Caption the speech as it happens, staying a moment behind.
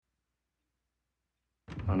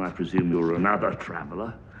and I presume you're another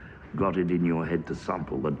traveler. Got it in your head to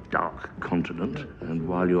sample the Dark Continent, and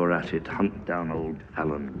while you're at it, hunt down old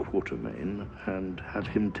Alan Quatermain and have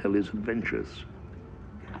him tell his adventures.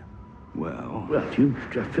 Well, you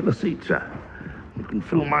fill a seat, sir. You can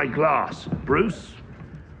fill my glass. Bruce,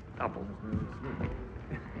 double.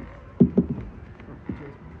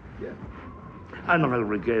 And I'll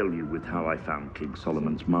regale you with how I found King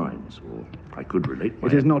Solomon's mines, or I could relate my...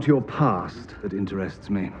 It is not your past that interests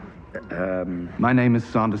me. My name is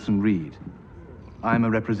Sanderson Reed. I'm a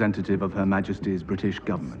representative of Her Majesty's British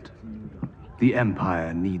government. The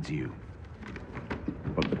Empire needs you.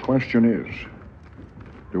 But the question is,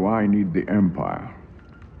 do I need the Empire?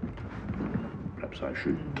 Perhaps I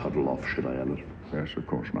should toddle off, should I, Alan? Yes, of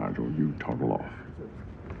course, Nigel. You toddle off.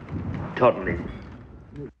 Toddling.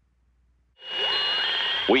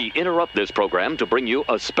 We interrupt this program to bring you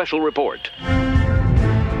a special report.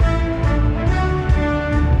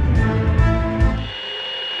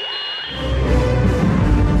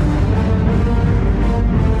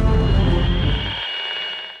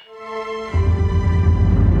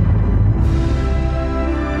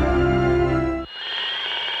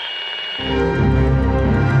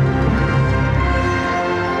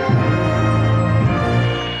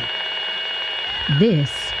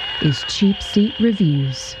 This is Cheap Seat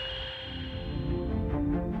Reviews.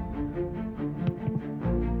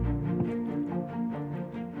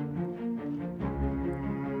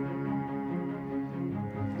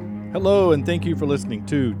 Hello, and thank you for listening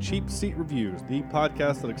to Cheap Seat Reviews, the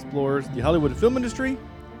podcast that explores the Hollywood film industry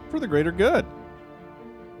for the greater good.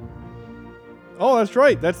 Oh, that's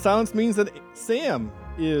right. That silence means that Sam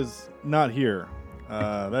is not here.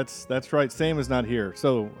 That's right. Sam is not here.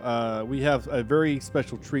 So we have a very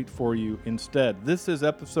special treat for you instead. This is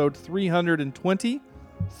episode 320.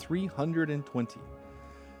 320.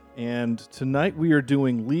 And tonight we are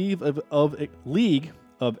doing League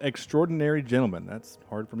of Extraordinary Gentlemen. That's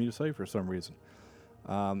hard for me to say for some reason.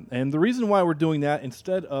 And the reason why we're doing that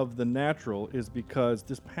instead of The Natural is because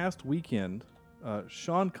this past weekend,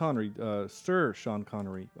 Sean Connery, Sir Sean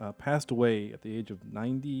Connery, passed away at the age of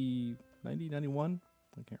 91?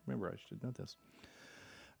 I can't remember. I should know this.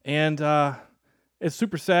 And it's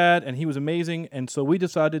super sad, and he was amazing, and so we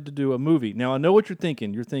decided to do a movie. Now, I know what you're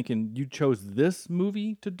thinking. You're thinking you chose this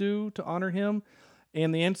movie to honor him,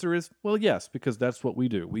 and the answer is, well, yes, because that's what we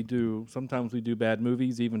do. Sometimes we do bad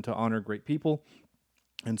movies even to honor great people,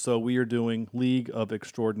 and so we are doing League of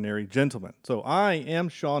Extraordinary Gentlemen. So I am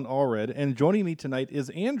Sean Allred, and joining me tonight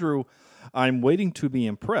is Andrew. I'm waiting to be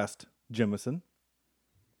impressed, Jemison.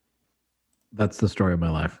 That's the story of my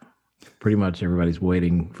life. Pretty much everybody's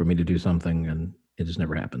waiting for me to do something, and it just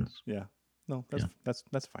never happens. Yeah. No,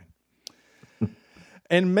 that's fine.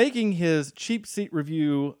 And making his Cheap Seat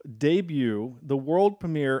Review debut, the world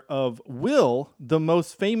premiere of Will, the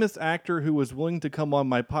most famous actor who was willing to come on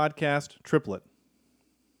my podcast, Triplet.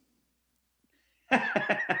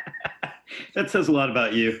 That says a lot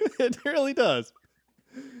about you. It really does.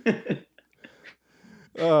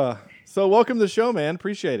 So welcome to the show, man.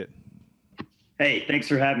 Appreciate it. Hey, thanks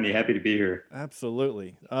for having me. Happy to be here.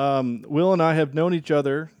 Absolutely. Will and I have known each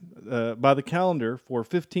other by the calendar for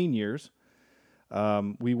 15 years.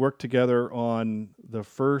 We worked together on the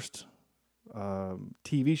first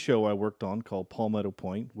TV show I worked on called Palmetto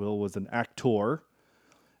Point. Will was an actor,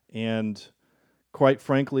 and quite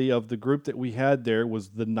frankly, of the group that we had there, was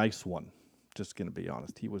the nice one. Just going to be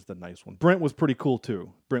honest, he was the nice one. Brent was pretty cool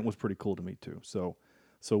too. Brent was pretty cool to me too. So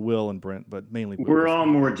Will and Brent, but mainly Will. We're all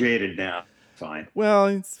more jaded now. Fine. Well,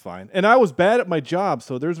 it's fine. And I was bad at my job,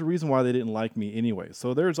 so there's a reason why they didn't like me anyway.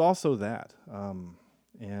 So there's also that.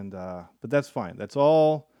 But that's fine. That's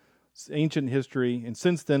all ancient history. And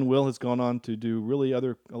since then, Will has gone on to do really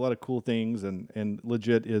a lot of cool things, and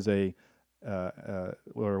legit is or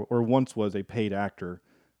once was a paid actor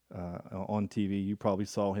on TV. You probably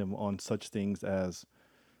saw him on such things as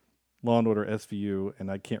Law and Order SVU,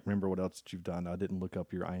 and I can't remember what else you've done. I didn't look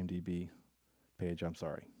up your IMDb page. I'm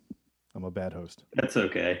sorry. I'm a bad host. That's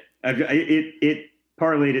okay. It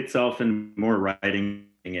parlayed itself in more writing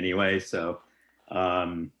anyway. So,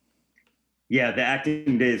 the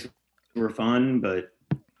acting days were fun, but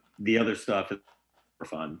the other stuff is more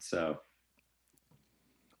fun. So,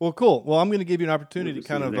 well, cool. Well, I'm going to give you an opportunity to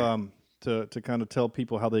kind of to kind of tell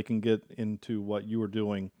people how they can get into what you were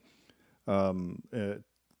doing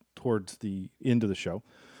towards the end of the show.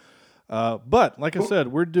 But like I said,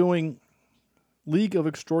 we're doing League of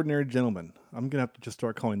Extraordinary Gentlemen. I'm going to have to just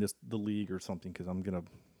start calling this the League or something because I'm going to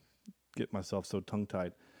get myself so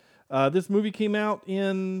tongue-tied. This movie came out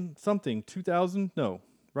in 2000? No,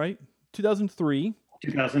 right? 2003.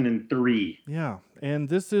 2003. Yeah, and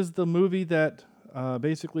this is the movie that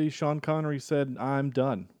basically Sean Connery said, "I'm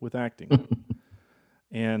done with acting,"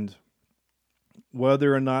 and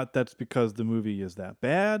whether or not that's because the movie is that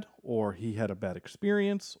bad, or he had a bad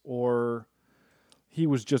experience, or he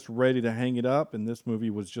was just ready to hang it up, and this movie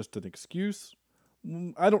was just an excuse.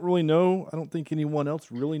 I don't really know. I don't think anyone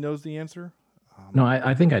else really knows the answer. No,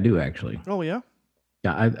 I think I do actually. Oh yeah.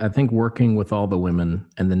 Yeah, I think working with all the women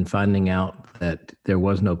and then finding out that there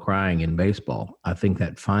was no crying in baseball, I think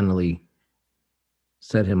that finally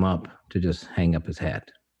set him up to just hang up his hat.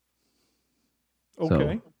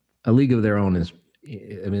 Okay. So, A League of Their Own is,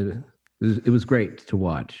 I mean, it was great to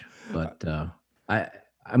watch, but I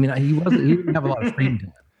mean, he didn't have a lot of screen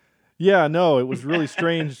time. Yeah, no, it was really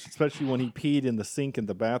strange, especially when he peed in the sink in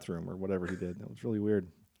the bathroom or whatever he did. It was really weird.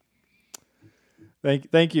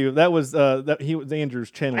 Thank you. That was he was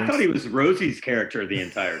Andrew's channeling. I thought he was Rosie's character the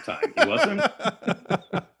entire time. He wasn't.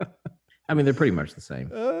 I mean, they're pretty much the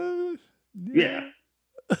same. Yeah.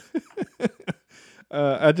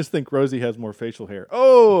 I just think Rosie has more facial hair.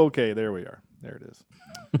 Oh, okay, there we are. There it is.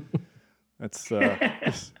 That's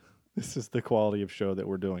this is the quality of show that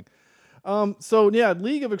we're doing. So yeah,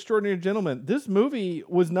 League of Extraordinary Gentlemen. This movie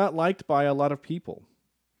was not liked by a lot of people,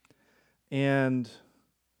 and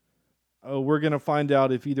we're gonna find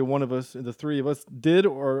out if either one of us, the three of us, did,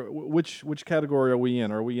 or which category are we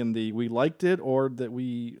in? Are we in the we liked it, or that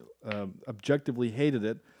we objectively hated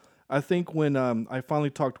it? I think when I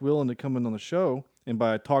finally talked Will into coming on the show, and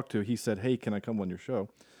by I talked to, he said, "Hey, can I come on your show?"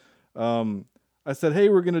 I said, "Hey,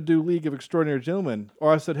 we're going to do League of Extraordinary Gentlemen,"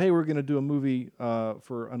 or I said, "Hey, we're going to do a movie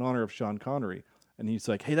for an honor of Sean Connery," and he's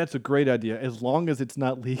like, "Hey, that's a great idea, as long as it's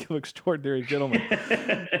not League of Extraordinary Gentlemen."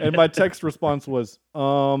 And my text response was, ...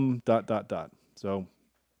 So,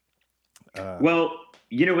 well,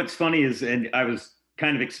 you know what's funny is, and I was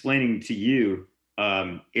kind of explaining to you,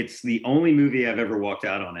 it's the only movie I've ever walked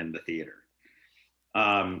out on in the theater.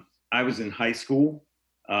 I was in high school,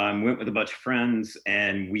 went with a bunch of friends,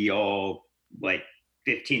 and we all, like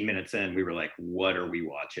 15 minutes in, we were like, what are we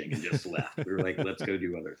watching? And just left. We were like, let's go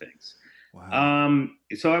do other things. wow.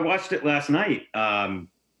 So I watched it last night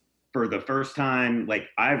for the first time. Like,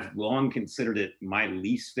 I've long considered it my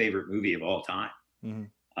least favorite movie of all time.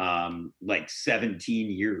 Mm-hmm. Like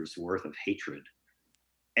 17 years worth of hatred.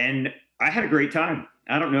 And I had a great time.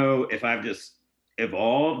 I don't know if I've just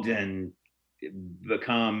evolved and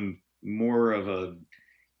become more of a,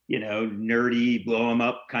 nerdy, blow 'em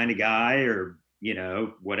up kind of guy, or,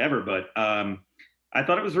 whatever. But I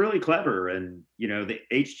thought it was really clever. And, the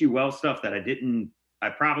H.G. Wells stuff that I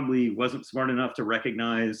probably wasn't smart enough to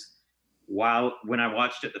recognize when I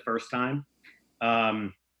watched it the first time.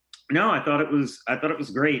 No, I thought it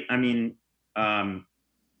was great. I mean,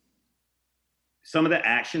 some of the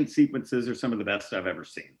action sequences are some of the best I've ever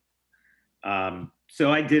seen.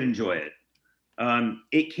 So I did enjoy it.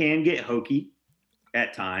 It can get hokey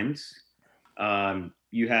at times.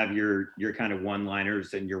 You have your kind of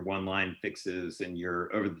one-liners and your one-line fixes and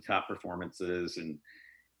your over-the-top performances and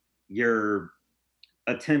your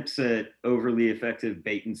attempts at overly effective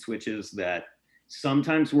bait and switches that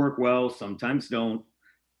sometimes work well, sometimes don't.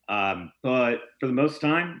 But for the most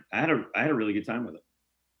time, I had a really good time with it.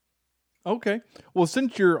 Okay. Well,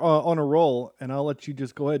 since you're on a roll, and I'll let you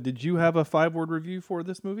just go ahead. Did you have a 5-word review for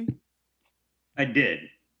this movie? I did.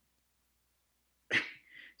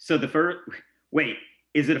 So wait,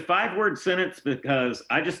 is it a 5-word sentence? Because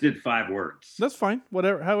I just did 5 words. That's fine.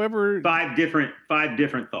 Whatever. However. 5 different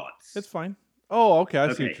thoughts. It's fine. Oh, okay.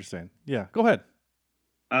 I see what you're saying. Yeah. Go ahead.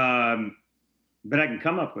 But I can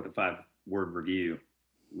come up with a 5-word review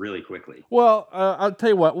really quickly. Well, I'll tell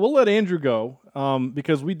you what. We'll let Andrew go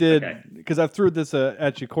because we did. Because I threw this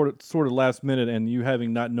at you sort of last minute, and you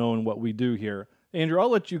having not known what we do here. Andrew, I'll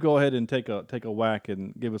let you go ahead and take a whack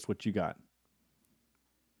and give us what you got.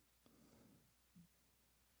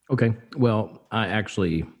 Okay. Well, I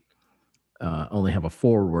actually only have a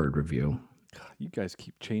 4-word review. God, you guys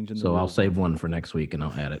keep changing. So I'll save one for next week and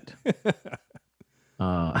I'll add it.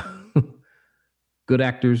 Good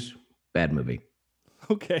actors, bad movie.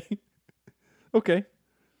 Okay.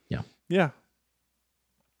 Yeah. Yeah.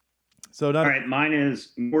 So all right, mine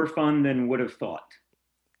is more fun than would have thought.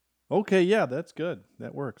 Okay, yeah, that's good.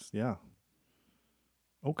 That works. Yeah.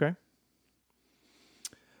 Okay.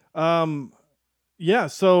 Yeah,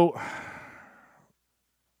 so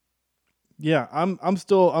yeah, I'm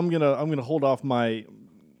gonna hold off my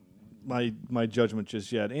judgment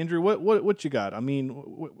just yet. Andrew, what you got? I mean,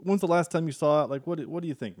 when's the last time you saw it? Like, what do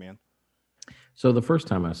you think, man? So the first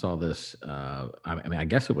time I saw this, I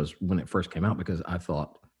guess it was when it first came out, because I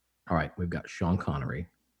thought, all right, we've got Sean Connery,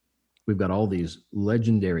 we've got all these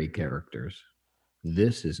legendary characters.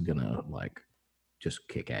 This is gonna like just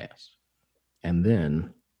kick ass. And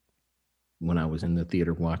then when I was in the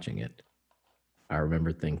theater watching it, I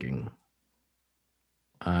remember thinking,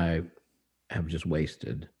 I have just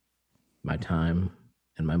wasted my time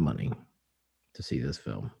and my money to see this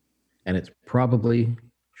film. And it's probably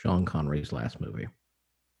Sean Connery's last movie.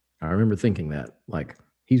 I remember thinking that, like,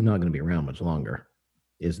 he's not going to be around much longer.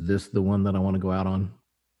 Is this the one that I want to go out on?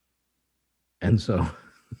 And so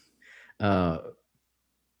I'm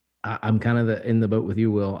kind of in the boat with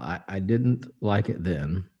you, Will. I didn't like it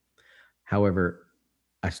then. However,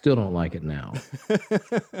 I still don't like it now.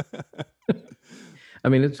 I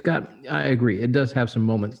mean, I agree. It does have some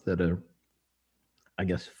moments that are, I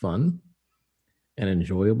guess, fun and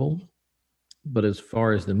enjoyable. But as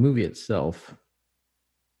far as the movie itself,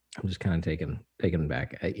 I'm just kind of taken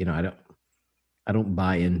back. I don't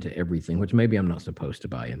buy into everything, which maybe I'm not supposed to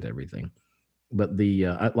buy into everything. But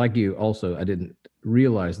like you also, I didn't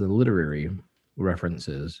realize the literary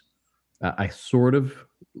references. I sort of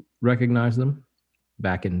recognized them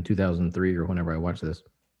back in 2003 or whenever I watched this.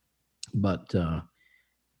 But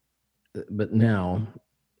now,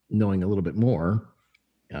 knowing a little bit more,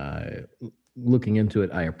 looking into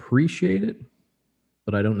it, I appreciate it,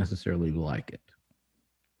 but I don't necessarily like it.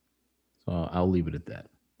 So I'll leave it at that.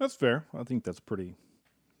 That's fair. I think that's pretty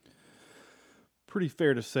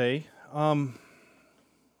fair to say. Do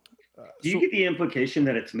you get the implication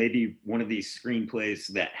that it's maybe one of these screenplays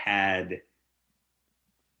that had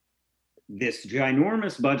this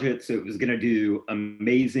ginormous budget, so it was going to do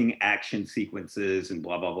amazing action sequences and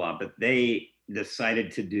blah, blah, blah, but they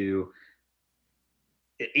decided to do...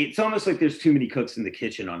 It's almost like there's too many cooks in the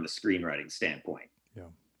kitchen on the screenwriting standpoint. Yeah.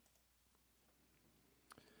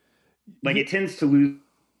 Like, it tends to lose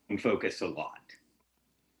focus a lot.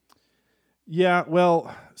 Yeah,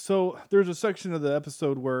 well, so there's a section of the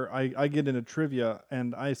episode where I get into trivia,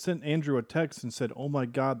 and I sent Andrew a text and said, oh my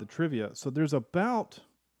God, the trivia. So there's about,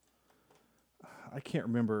 I can't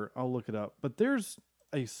remember, I'll look it up, but there's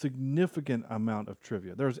a significant amount of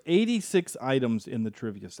trivia. There's 86 items in the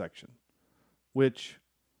trivia section, which,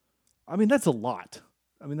 I mean, that's a lot.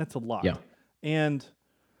 Yeah. And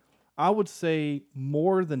I would say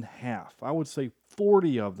more than half, I would say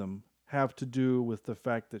 40 of them have to do with the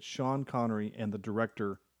fact that Sean Connery and the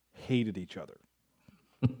director hated each other.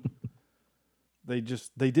 They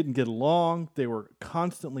didn't get along. They were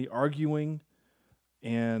constantly arguing.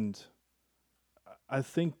 And I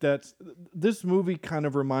think this movie kind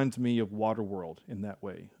of reminds me of Waterworld in that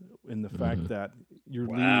way, in the fact that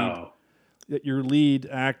your lead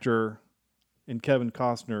actor in Kevin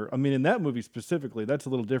Costner, I mean, in that movie specifically, that's a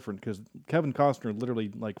little different because Kevin Costner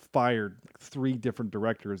literally like fired 3 different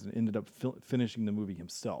directors and ended up finishing the movie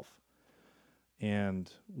himself and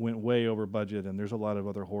went way over budget. And there's a lot of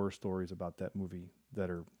other horror stories about that movie that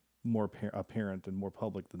are more apparent and more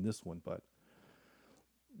public than this one. But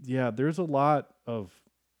yeah, there's a lot of,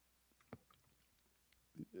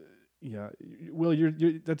 well,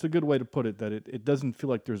 that's a good way to put it, that it doesn't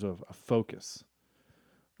feel like there's a focus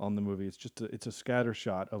on the movie. It's just it's a scatter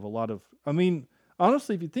shot of a lot of, I mean,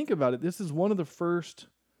 honestly, if you think about it, this is one of the first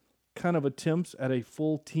kind of attempts at a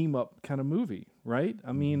full team up kind of movie, right?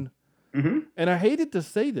 I mean, and I hated to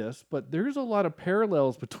say this, but there's a lot of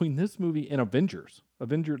parallels between this movie and Avengers,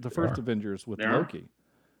 the first Avengers with Loki.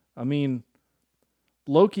 I mean,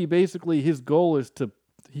 Loki basically, his goal is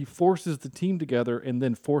he forces the team together and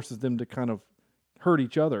then forces them to kind of hurt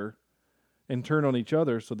each other and turn on each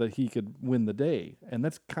other so that he could win the day. And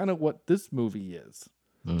that's kind of what this movie is.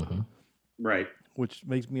 Mm-hmm. Right. Which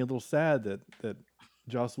makes me a little sad that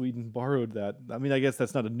Joss Whedon borrowed that. I mean, I guess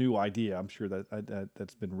that's not a new idea. I'm sure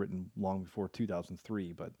that's been written long before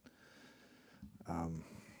 2003, but...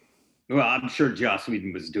 Well, I'm sure Joss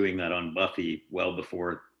Whedon was doing that on Buffy well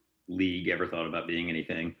before League ever thought about being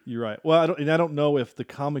anything. You're right. Well, I don't know if the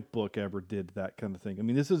comic book ever did that kind of thing. I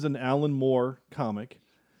mean, this is an Alan Moore comic,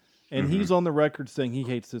 and he's on the record saying he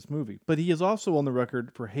hates this movie. But he is also on the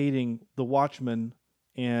record for hating The Watchmen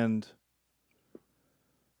and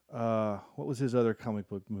what was his other comic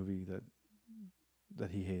book movie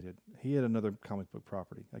that he hated? He had another comic book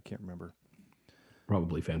property. I can't remember.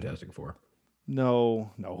 Probably Fantastic Four.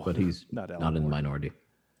 No. But he's not in the minority.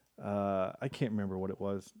 I can't remember what it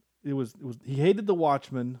was. It was he hated The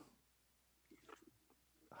Watchmen.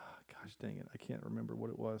 Gosh dang it. I can't remember what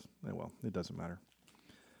it was. Oh, well, it doesn't matter.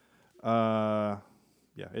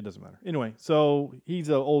 Yeah, it doesn't matter. Anyway, so he's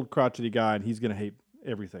an old crotchety guy, and he's going to hate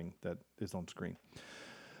everything that is on screen.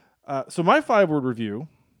 So my 5-word review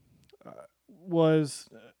was,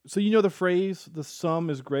 so you know the phrase, the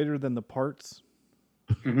sum is greater than the parts?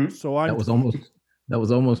 Mhm. So I'm that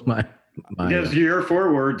was almost my Those are your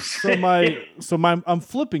 4 words. I'm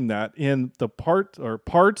flipping that in the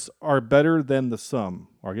parts are better than the sum,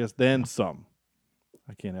 or I guess than some.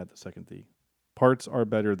 I can't add the second "the." Parts are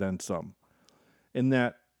better than some. In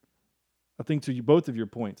that, I think to both of your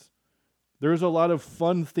points, there's a lot of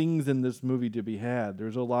fun things in this movie to be had.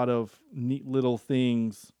 There's a lot of neat little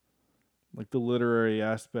things, like the literary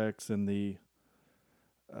aspects and the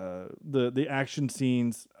action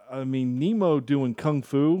scenes. I mean, Nemo doing kung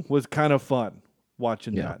fu was kind of fun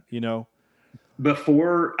watching that, you know?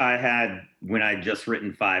 Before when I just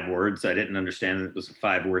written 5 words, I didn't understand that it was a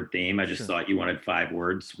 5-word theme. I just thought you wanted 5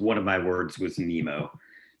 words. One of my words was Nemo,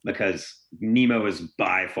 because Nemo is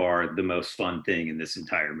by far the most fun thing in this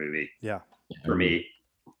entire movie. Yeah. For me.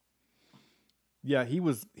 Yeah, he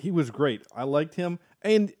was great. I liked him.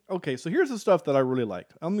 And okay, so here's the stuff that I really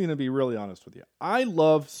liked. I'm going to be really honest with you. I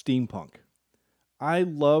love steampunk. I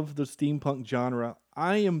love the steampunk genre.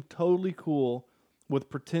 I am totally cool with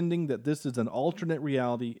pretending that this is an alternate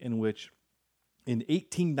reality in which in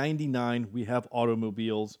 1899 we have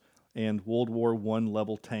automobiles and World War I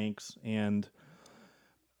level tanks and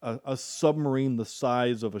a submarine the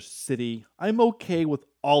size of a city. I'm okay with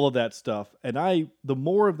all of that stuff, and the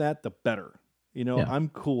more of that, the better. You know, I'm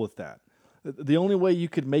cool with that. The only way you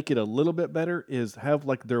could make it a little bit better is have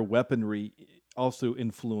like their weaponry also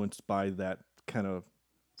influenced by that kind of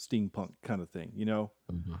steampunk kind of thing. You know,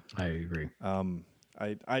 I agree.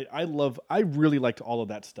 I really liked all of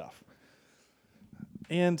that stuff,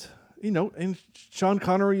 and you know, and Sean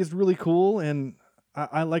Connery is really cool, and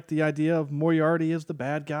I like the idea of Moriarty as the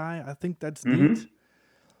bad guy. I think that's neat.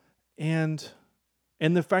 And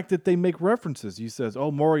the fact that they make references. He says, oh,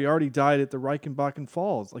 Moriarty died at the Reichenbachen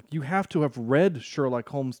Falls. Like, you have to have read Sherlock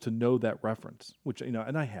Holmes to know that reference, which, you know,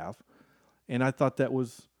 and I have. And I thought that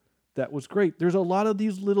was great. There's a lot of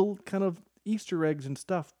these little kind of Easter eggs and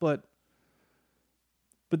stuff, but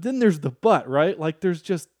then there's the but, right? Like, there's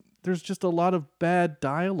just a lot of bad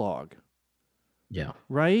dialogue. Yeah.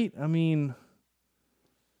 Right? I mean...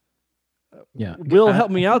 Yeah. Will, help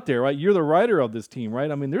me out there, right? You're the writer of this team, right?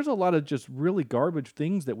 I mean, there's a lot of just really garbage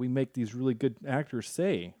things that we make these really good actors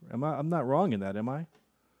say. I'm not wrong in that, am I?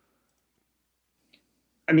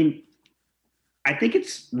 I mean, I think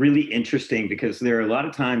it's really interesting because there are a lot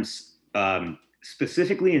of times,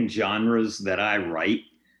 specifically in genres that I write,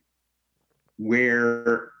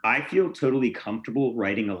 where I feel totally comfortable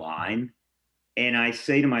writing a line, and I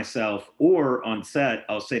say to myself, or on set,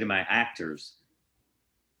 I'll say to my actors,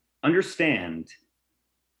 understand,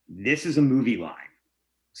 this is a movie line.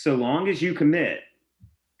 So long as you commit,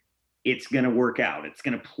 it's going to work out. It's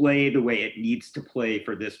going to play the way it needs to play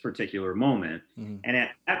for this particular moment. Mm-hmm. And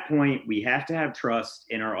at that point, we have to have trust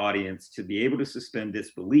in our audience to be able to suspend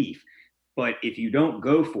disbelief. But if you don't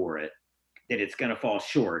go for it, then it's going to fall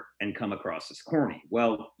short and come across as corny.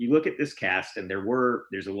 Well, you look at this cast, and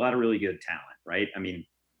there's a lot of really good talent, right? I mean,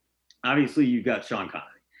 obviously you've got Sean Connery.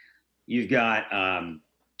 You've got,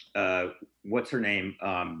 what's her name?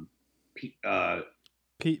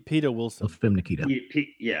 Peeta Wilson. Film Nikita.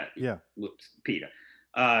 Yeah. Peeta.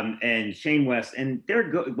 And Shane West. And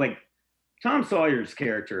they're like, Tom Sawyer's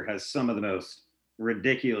character has some of the most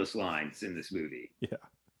ridiculous lines in this movie. Yeah.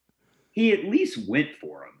 He at least went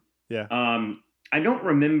for them. Yeah. I don't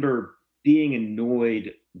remember being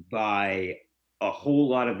annoyed by a whole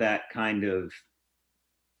lot of that kind of,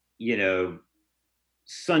 you know,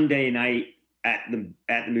 Sunday night at the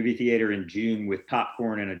movie theater in June with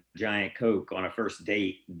popcorn and a giant Coke on a first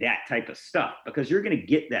date, that type of stuff, because you're going to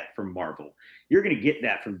get that from Marvel. You're going to get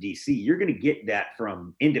that from DC. You're going to get that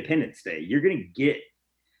from Independence Day. You're going to get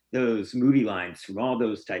those movie lines from all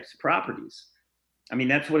those types of properties. I mean,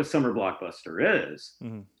 that's what a summer blockbuster is.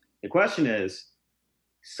 Mm-hmm. The question is,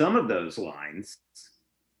 some of those lines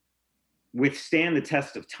withstand the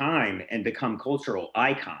test of time and become cultural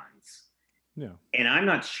icons. Yeah. And I'm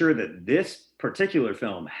not sure that this particular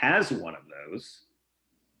film has one of those.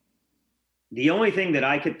 The only thing that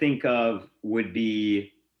I could think of would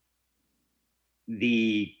be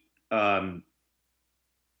the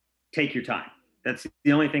take your time. That's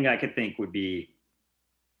the only thing I could think would be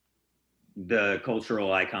the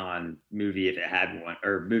cultural icon movie if it had one,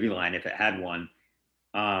 or movie line if it had one,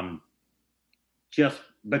 just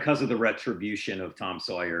because of the retribution of Tom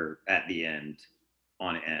Sawyer at the end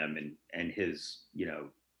on M and his, you know,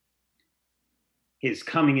 his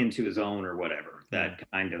coming into his own or whatever, that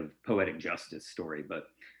kind of poetic justice story. But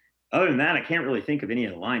other than that, I can't really think of any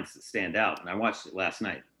of the lines that stand out. And I watched it last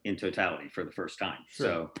night in totality for the first time. Sure.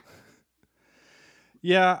 So,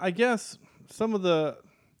 yeah, I guess some of the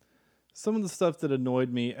some of the stuff that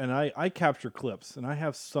annoyed me, and I capture clips, and I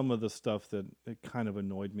have some of the stuff that it kind of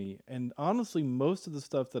annoyed me. And honestly, most of the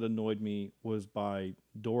stuff that annoyed me was by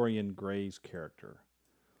Dorian Gray's character.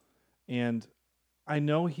 And I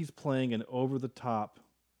know he's playing an over-the-top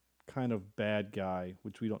kind of bad guy,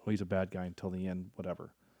 which we don't know he's a bad guy until the end,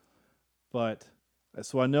 whatever. But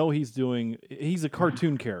so I know he's a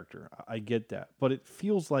cartoon character. I get that. But it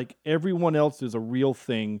feels like everyone else is a real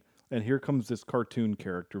thing, and here comes this cartoon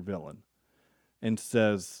character villain and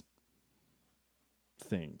says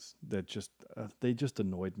things that just they just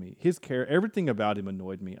annoyed me. Everything about him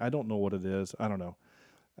annoyed me. I don't know what it is. I don't know.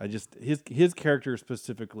 His character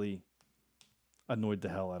specifically annoyed the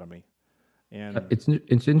hell out of me. And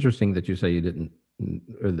it's interesting that you say you didn't,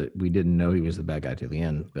 or that we didn't know he was the bad guy to the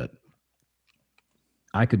end, but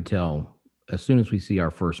I could tell as soon as we see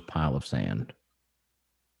our first pile of sand,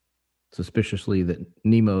 suspiciously, that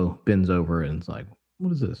Nemo bends over and is like,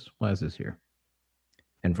 "What is this? Why is this here?"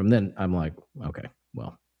 And from then, I'm like, "Okay,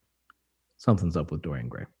 well, something's up with Dorian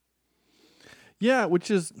Gray." Yeah,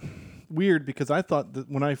 which is weird because I thought that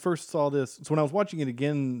when I first saw this, so when I was watching it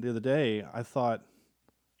again the other day, I thought,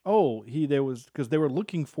 oh, because they were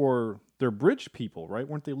looking for their bridge people, right?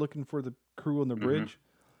 Weren't they looking for the crew on the bridge?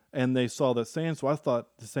 And they saw that sand, so I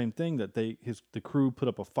thought the same thing, that the crew put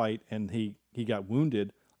up a fight and he got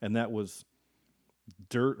wounded, and that was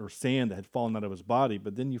dirt or sand that had fallen out of his body.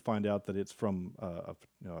 But then you find out that it's from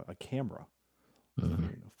a camera.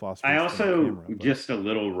 I also, just a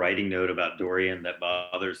little writing note about Dorian that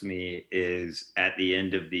bothers me is at the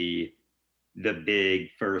end of the big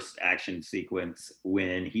first action sequence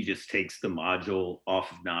when he just takes the module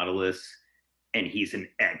off of Nautilus and he's an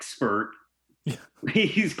expert.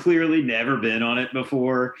 He's clearly never been on it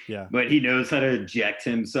before, but he knows how to eject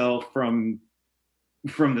himself from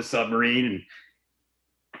the submarine.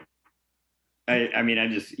 And I mean,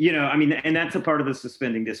 and that's a part of the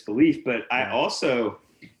suspending disbelief, but I also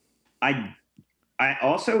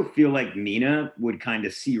feel like Mina would kind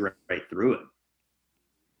of see right through him.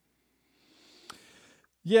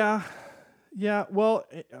 Yeah. Well,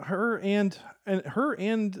 her and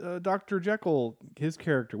Dr. Jekyll, his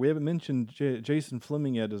character. We haven't mentioned Jason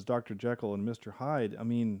Fleming yet as Dr. Jekyll and Mr. Hyde. I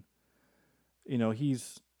mean,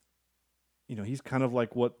 he's kind of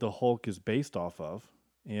like what the Hulk is based off of,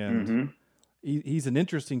 and he's an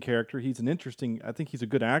interesting character. I think he's a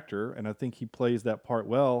good actor, and I think he plays that part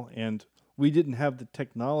well. And we didn't have the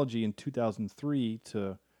technology in 2003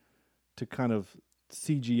 to kind of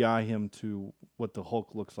CGI him to what the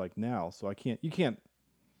Hulk looks like now. So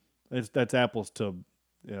that's apples to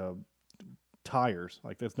tires.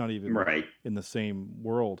 Like, that's not even right in the same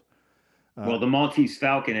world. Well, the Maltese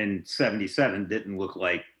Falcon in '77 didn't look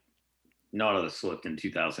like Nautilus looked in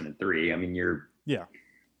 2003. I mean,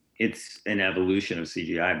 it's an evolution of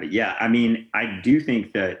CGI, but yeah, I mean, I do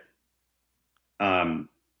think that, for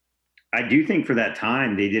that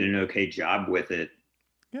time they did an okay job with it.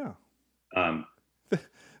 Yeah.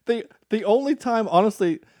 The only time,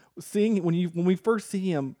 honestly, seeing when we first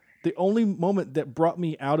see him, the only moment that brought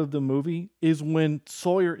me out of the movie is when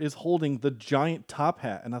Sawyer is holding the giant top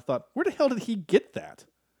hat, and I thought, where the hell did he get that?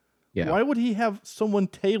 Yeah. Why would he have someone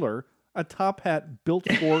tailor a top hat built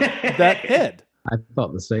for that head? I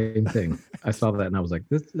thought the same thing. I saw that and I was like,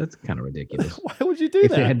 that's kind of ridiculous. Why would you do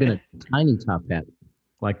that? If it had been a tiny top hat,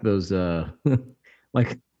 like those,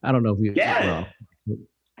 like, I don't know if you. Yeah.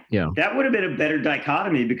 That would have been a better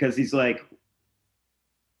dichotomy, because he's like,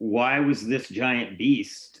 why was this giant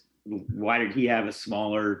beast? Why did he have a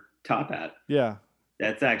smaller top hat? Yeah.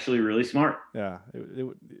 That's actually really smart. Yeah.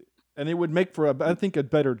 It would make for, I think, a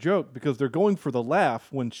better joke, because they're going for the laugh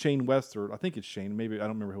when Shane West, or I think it's Shane, maybe, I don't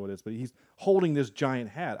remember who it is, but he's holding this giant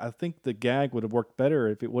hat. I think the gag would have worked better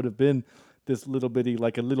if it would have been this little bitty,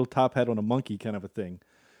 like a little top hat on a monkey kind of a thing.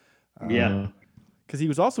 Yeah. Because he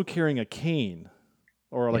was also carrying a cane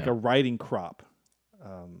or like a riding crop.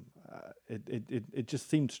 It just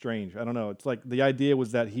seemed strange. I don't know. It's like the idea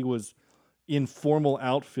was that he was in formal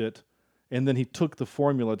outfit, and then he took the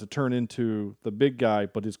formula to turn into the big guy,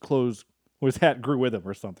 but his hat grew with him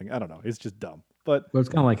or something. I don't know. It's just dumb. But it's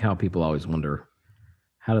kind of like how people always wonder,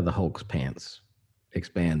 how did the Hulk's pants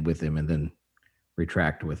expand with him and then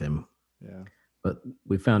retract with him? Yeah. But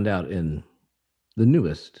we found out in the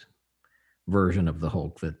newest version of the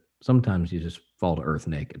Hulk that sometimes you just fall to earth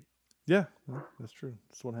naked. Yeah, well, that's true.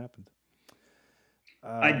 That's what happened.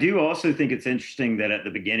 I do also think it's interesting that at the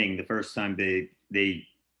beginning, the first time they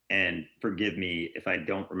and forgive me if I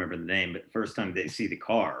don't remember the name, but the first time they see the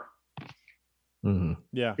car,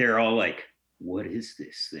 yeah, they're all like, "What is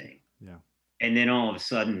this thing?" Yeah, And then all of a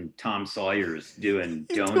sudden, Tom Sawyer's doing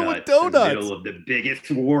donuts in donuts. the middle of the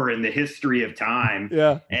biggest war in the history of time.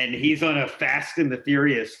 Yeah. And he's on a Fast and the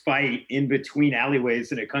Furious fight in between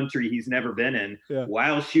alleyways in a country he's never been in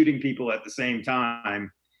while shooting people at the same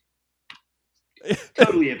time.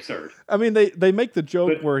 Totally absurd. I mean, they make the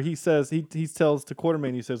joke where he says, he tells to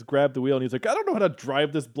Quartermain, he says, grab the wheel. And he's like, I don't know how to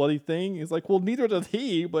drive this bloody thing. He's like, well, neither does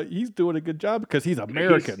he, but he's doing a good job because he's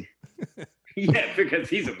American. Yeah, because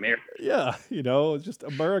he's American. Yeah, it's just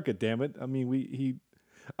America, damn it. I mean,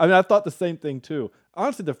 I thought the same thing too.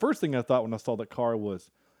 Honestly, the first thing I thought when I saw that car was,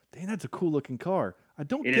 dang, that's a cool looking car.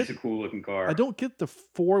 It is a cool looking car. I don't get the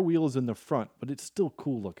 4 wheels in the front, but it's still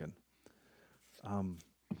cool looking.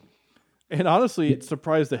 And honestly, it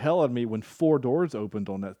surprised the hell out of me when 4 doors opened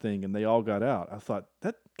on that thing and they all got out. I thought,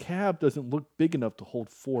 that cab doesn't look big enough to hold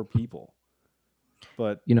 4 people.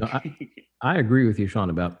 But I agree with you, Sean,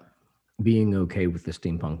 about being okay with the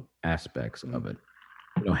steampunk aspects of it.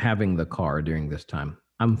 Having the car during this time,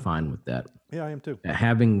 I'm fine with that. Yeah, I am too.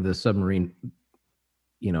 Having the submarine,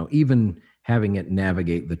 even having it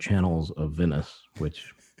navigate the channels of Venice,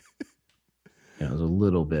 which is a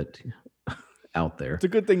little bit out there. It's a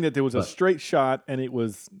good thing that there was a straight shot and it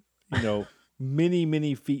was, many,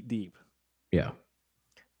 many feet deep. Yeah.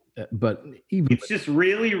 But it's just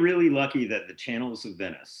really, really lucky that the channels of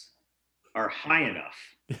Venice are high enough.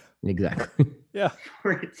 Exactly. Yeah.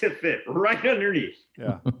 For it to fit right underneath.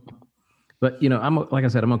 Yeah. But, like I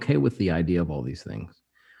said, I'm okay with the idea of all these things,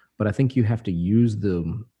 but I think you have to use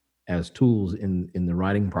them as tools in the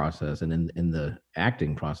writing process and in the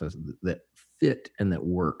acting process that fit and that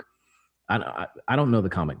work. I don't know the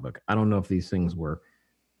comic book. I don't know if these things were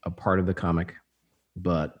a part of the comic,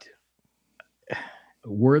 but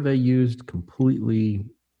were they used completely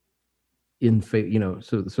in favor,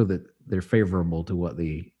 so that they're favorable to what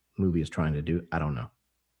the movie is trying to do? I don't know.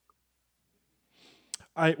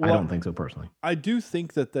 I don't think so personally. I do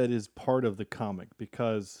think that is part of the comic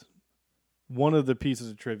because one of the pieces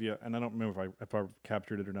of trivia, and I don't remember if I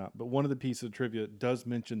captured it or not, but one of the pieces of trivia does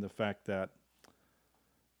mention the fact that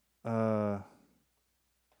oh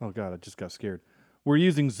God, I just got scared. We're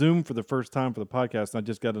using Zoom for the first time for the podcast, and I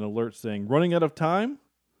just got an alert saying running out of time,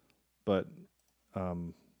 but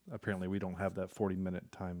apparently we don't have that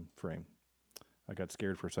 40-minute time frame. I got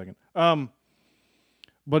scared for a second.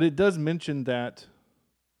 But it does mention that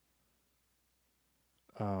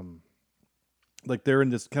like they're in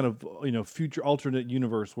this kind of future alternate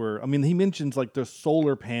universe where he mentions like the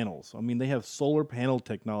solar panels. They have solar panel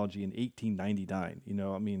technology in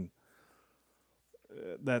 1899.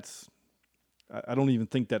 That's I don't even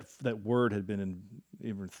think that word had been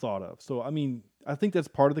even thought of. So I think that's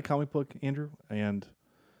part of the comic book, Andrew, and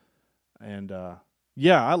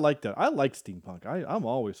yeah, I like that. I like steampunk. I'm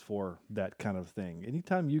always for that kind of thing.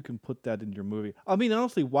 Anytime you can put that in your movie.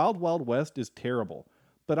 Honestly, Wild Wild West is terrible,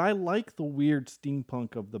 but I like the weird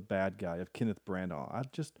steampunk of the bad guy, of Kenneth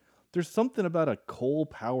Branagh. There's something about a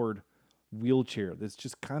coal-powered wheelchair that's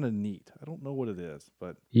just kind of neat. I don't know what it is,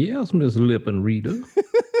 but... Yes, Miss Lippin Reader.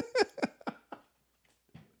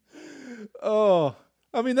 Oh,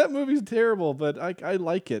 that movie's terrible, but I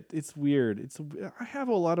like it. It's weird. I have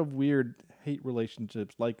a lot of weird hate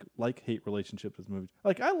relationships, like hate relationships with movies.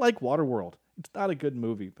 Like, I like Waterworld. It's not a good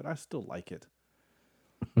movie, but I still like it.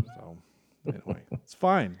 So, anyway, it's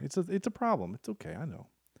fine. It's a problem. It's okay. I know.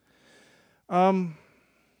 I'm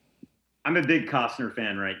a big Costner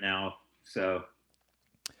fan right now, so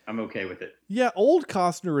I'm okay with it. Yeah, old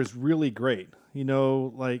Costner is really great.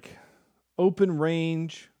 Like Open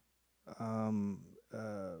Range.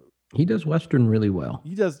 He does Western really well.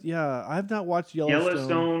 He does, yeah. I've not watched Yellowstone.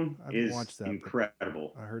 Yellowstone is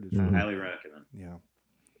incredible. I heard it's highly recommend. Yeah.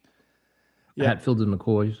 Hatfields and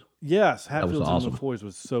McCoys. Yes, Hatfields awesome. and McCoys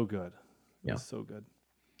was so good. Yeah, so good.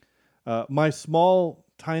 My small,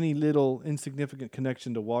 tiny, little, insignificant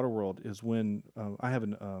connection to Waterworld is when I have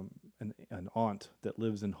an aunt that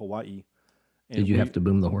lives in Hawaii. And Did you have to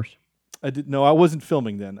boom the horse? I did. No, I wasn't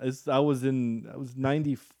filming then. I was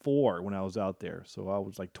 94 when I was out there, so I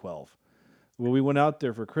was like 12. Well, we went out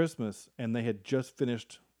there for Christmas, and they had just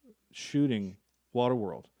finished shooting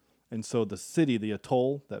Waterworld, and so the city, the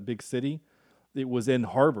atoll, that big city, it was in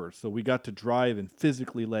harbor, so we got to drive and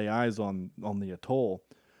physically lay eyes on the atoll,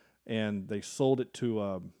 and they sold it to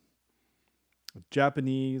a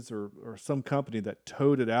Japanese or some company that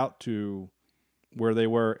towed it out to where they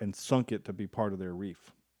were and sunk it to be part of their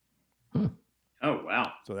reef. Oh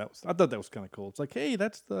wow! So I thought that was kind of cool. It's like, hey,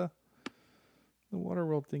 that's the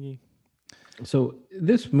Waterworld thingy. So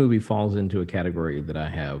this movie falls into a category that I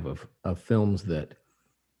have of films that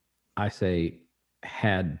I say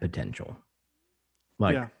had potential.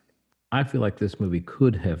 Like I feel like this movie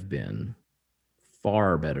could have been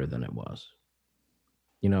far better than it was.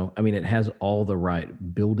 You know, I mean, it has all the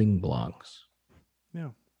right building blocks. Yeah.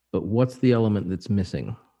 But what's the element that's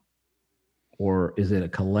missing? Or is it a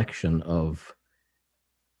collection of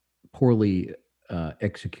poorly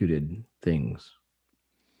executed things?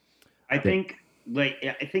 I think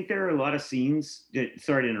there are a lot of scenes.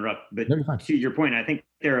 Sorry to interrupt, but to your point, I think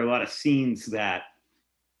there are a lot of scenes that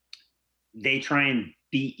they try and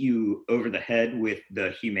beat you over the head with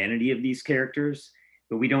the humanity of these characters,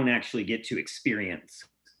 but we don't actually get to experience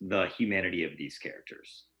the humanity of these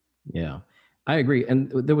characters. Yeah, I agree.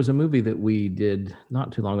 And there was a movie that we did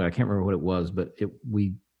not too long ago. I can't remember what it was, but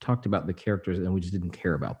we talked about the characters and we just didn't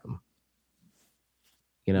care about them.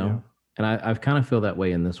 You know? Yeah. And I've kind of feel that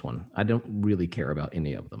way in this one. I don't really care about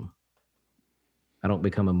any of them. I don't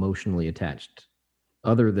become emotionally attached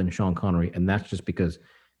other than Sean Connery. And that's just because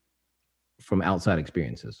from outside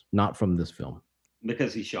experiences, not from this film.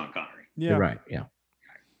 Because he's Sean Connery. Yeah. You're right. Yeah.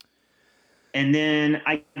 And then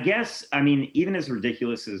I guess, I mean, even as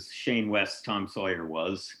ridiculous as Shane West's Tom Sawyer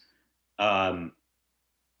was, the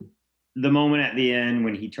moment at the end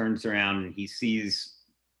when he turns around and he sees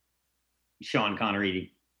Sean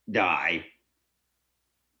Connery die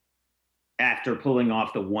after pulling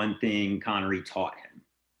off the one thing Connery taught him,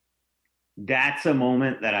 that's a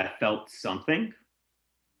moment that I felt something.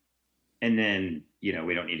 And then, you know,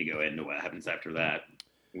 we don't need to go into what happens after that,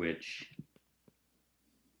 which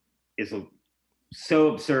is so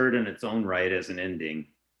absurd in its own right as an ending.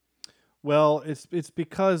 Well, it's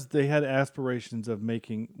because they had aspirations of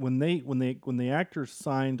making when the actors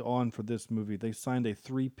signed on for this movie, they signed a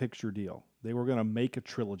 3-picture deal. They were going to make a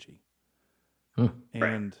trilogy,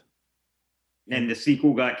 and the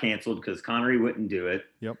sequel got canceled because Connery wouldn't do it.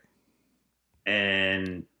 Yep.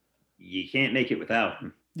 And you can't make it without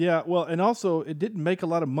him. Yeah, well, and also it didn't make a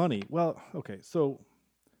lot of money. Well, okay, so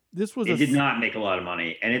this was it did not make a lot of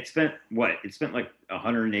money, and it spent what? It spent like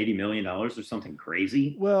 $180 million or something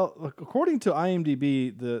crazy. Well, according to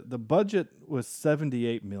IMDb, the budget was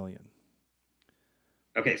 $78 million.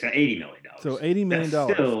 Okay, so $80 million. So $80 million.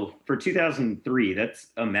 Still, for 2003, that's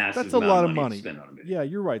a massive. That's a lot of money. To spend on a movie. Yeah,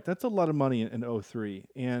 you're right. That's a lot of money in 2003,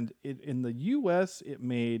 and in the U.S. it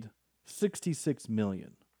made $66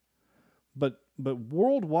 million, but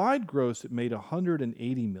worldwide gross it made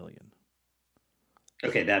 $180 million.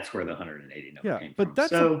 Okay, that's where the 180 number came but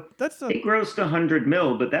from. That's it grossed 100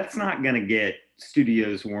 mil, but that's not going to get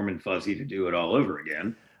studios warm and fuzzy to do it all over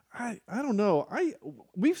again. I don't know.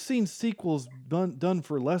 We've seen sequels done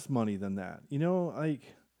for less money than that. You know, like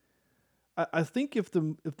I think if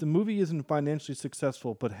the movie isn't financially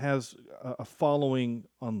successful but has a following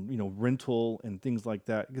on, you know, rental and things like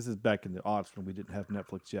that, because it's back in the aughts when we didn't have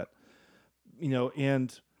Netflix yet, you know,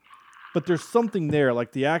 but there's something there.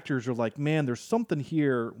 Like the actors are like, man, there's something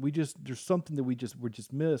here. There's something that we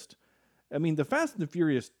just missed. I mean, the Fast and the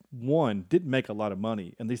Furious 1 didn't make a lot of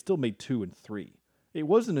money, and they still made 2 and 3. It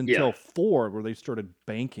wasn't until 4 where they started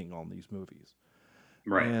banking on these movies.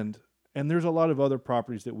 Right. And there's a lot of other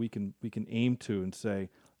properties that we can aim to and say,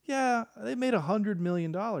 yeah, they made $100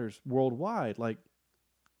 million worldwide. Like,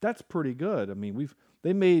 that's pretty good. I mean,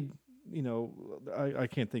 they made, you know, I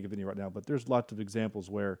can't think of any right now, but there's lots of examples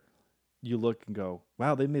where you look and go,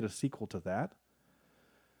 wow, they made a sequel to that.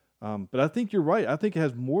 But I think you're right. I think it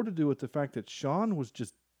has more to do with the fact that Sean was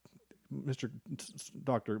just Mr.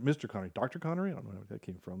 Connery. Dr. Connery? I don't know where that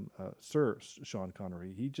came from. Sir Sean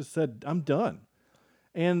Connery. He just said, I'm done.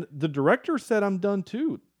 And the director said, I'm done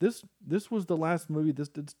too. This was the last movie this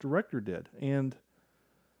director did. And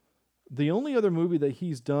the only other movie that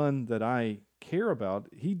he's done that I care about,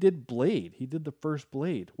 he did Blade. He did the first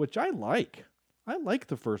Blade, which I like. I like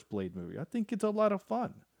the first Blade movie. I think it's a lot of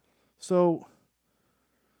fun. So,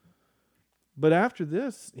 but after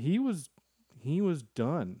this, he was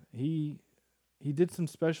done. He did some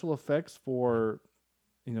special effects for,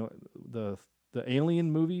 you know, the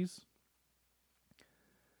Alien movies.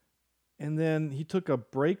 And then he took a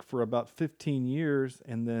break for about 15 years,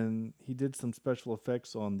 and then he did some special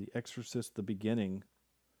effects on The Exorcist: The Beginning.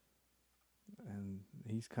 And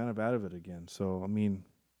he's kind of out of it again. So, I mean,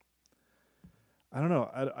 I don't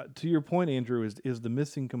know. To your point, Andrew, is the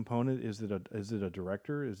missing component? Is it a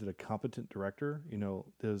director? Is it a competent director? You know,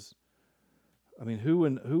 who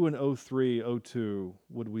in 03, 02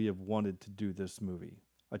 would we have wanted to do this movie?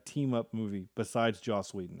 A team up movie besides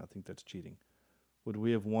Joss Whedon. I think that's cheating. Would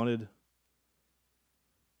we have wanted?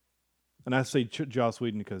 And I say Joss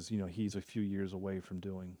Whedon because, you know, he's a few years away from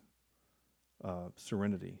doing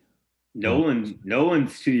Serenity.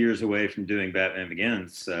 Nolan's 2 years away from doing Batman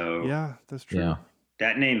Begins, so yeah, that's true. Yeah.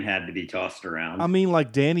 That name had to be tossed around. I mean,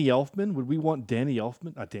 like Danny Elfman. Would we want Danny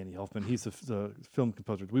Elfman? Not Danny Elfman. He's the film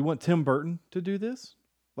composer. Do we want Tim Burton to do this?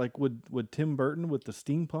 Like, would Tim Burton with the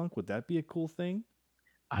steampunk, would that be a cool thing?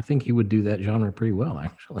 I think he would do that genre pretty well,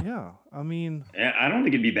 actually. Yeah, I mean, I don't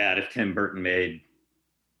think it'd be bad if Tim Burton made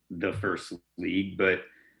the first League, but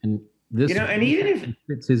and this, and even if it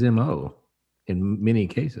fits his MO in many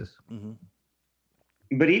cases. mm-hmm.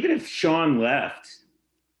 But even if Sean left,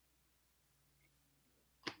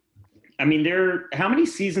 I mean, how many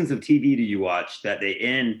seasons of TV do you watch that they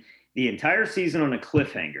end the entire season on a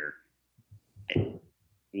cliffhanger,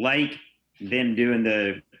 like them doing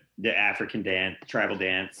the African dance, tribal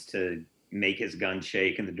dance to make his gun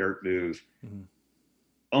shake and the dirt move, Mm-hmm.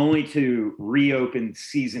 only to reopen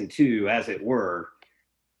season 2, as it were,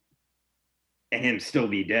 and him still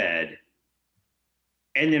be dead.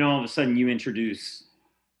 And then all of a sudden you introduce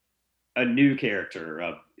a new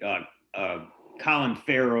character, Colin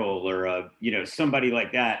Farrell or somebody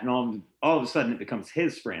like that, and all of a sudden it becomes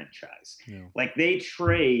his franchise. Yeah. Like they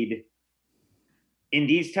trade in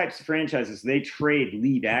these types of franchises, they trade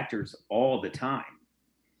lead actors all the time.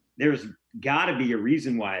 There's got to be a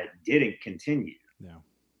reason why it didn't continue. Yeah.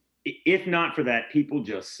 If not for that, people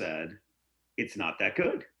just said it's not that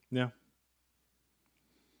good. Yeah.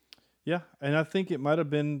 Yeah, and I think it might have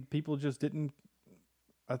been people just didn't.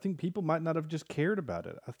 I think people might not have just cared about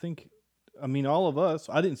it. I mean, all of us.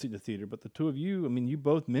 I didn't see the theater, but the two of you. I mean, you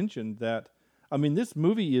both mentioned that. I mean, this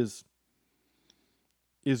movie is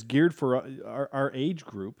geared for our age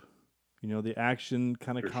group. You know, the action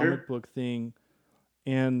kind of comic book thing,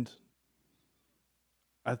 and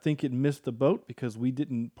I think it missed the boat because we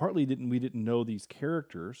didn't know these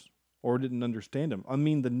characters or didn't understand them. I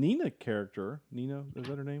mean, the Nina character, Nina, is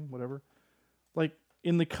that her name? Whatever. Like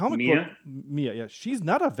in the comic book, Mia, yeah, she's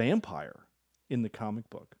not a vampire in the comic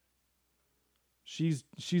book. She's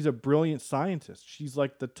a brilliant scientist. She's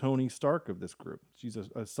like the Tony Stark of this group. She's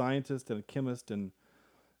a scientist and a chemist,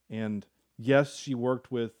 and yes, she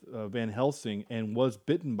worked with Van Helsing and was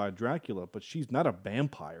bitten by Dracula, but she's not a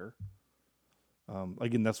vampire.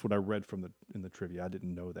 Again, that's what I read in the trivia. I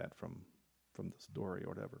didn't know that from the story or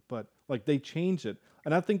whatever. But like they changed it,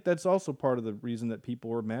 and I think that's also part of the reason that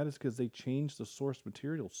people were mad is because they changed the source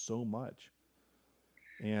material so much.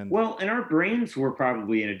 And our brains were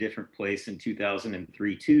probably in a different place in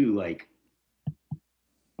 2003 too. Like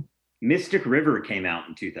Mystic River came out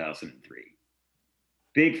in 2003.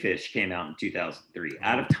 Big Fish came out in 2003.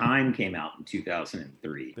 Out of Time came out in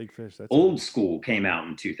 2003. Big Fish. That's Old School came out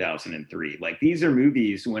in 2003. Like these are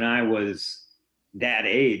movies when I was that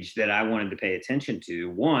age that I wanted to pay attention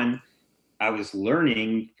to. One, I was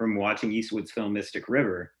learning from watching Eastwood's film Mystic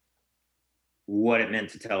River what it meant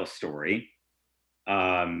to tell a story.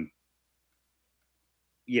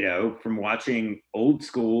 From watching Old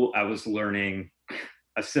School, I was learning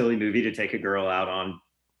a silly movie to take a girl out on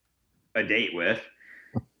a date with.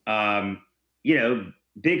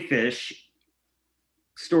 Big Fish,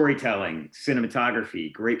 storytelling,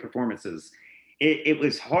 cinematography, great performances. It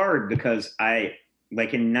was hard because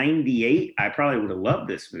in 98, I probably would have loved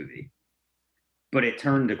this movie, but it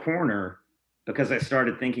turned a corner because I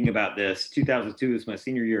started thinking about this. 2002 was my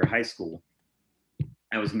senior year of high school.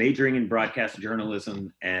 I was majoring in broadcast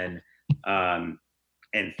journalism and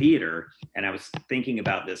theater, and I was thinking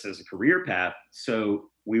about this as a career path. So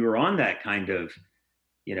we were on that kind of,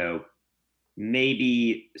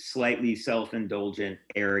 maybe slightly self-indulgent,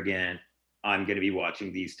 arrogant, I'm going to be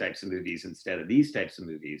watching these types of movies instead of these types of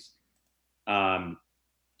movies.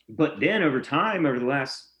 But then over time, over the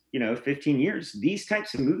last, 15 years, these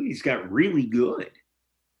types of movies got really good.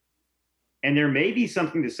 And there may be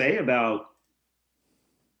something to say about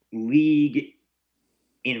League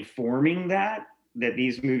informing that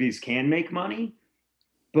these movies can make money,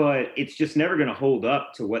 but it's just never going to hold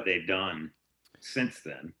up to what they've done since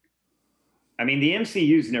then. I mean, the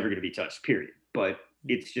MCU is never going to be touched, period. But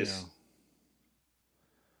it's just... Yeah.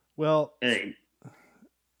 Well,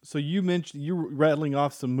 so you mentioned, you were rattling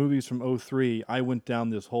off some movies from 2003. I went down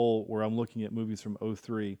this hole where I'm looking at movies from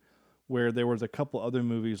 2003, where there was a couple other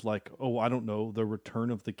movies like, I don't know, The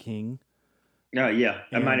Return of the King. Yeah,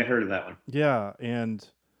 I might have heard of that one. Yeah, and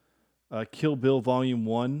Kill Bill Volume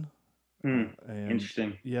 1.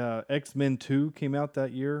 Interesting. Yeah, X-Men 2 came out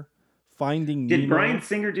that year. Finding Did Nemo. Bryan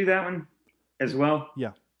Singer do that one as well?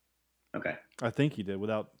 Yeah. Okay. I think he did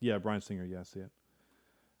Bryan Singer, yeah, see it.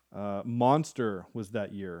 Monster was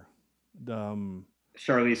that year.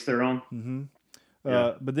 Charlize Theron. Mm-hmm.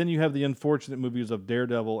 Yeah. But then you have the unfortunate movies of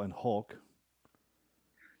Daredevil and Hulk.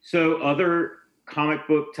 So other comic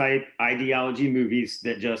book type ideology movies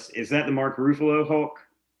that is that the Mark Ruffalo Hulk?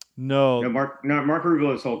 No. Mark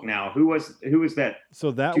Ruffalo's Hulk now. Who was that?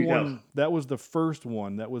 So that 2000? one, that was the first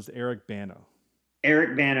one. That was Eric Bana.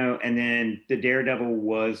 Eric Bana, and then the Daredevil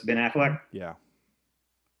was Ben Affleck. Yeah.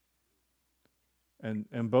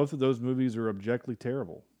 And both of those movies are objectively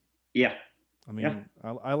terrible. Yeah. I mean,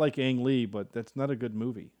 I like Ang Lee, but that's not a good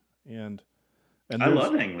movie. And I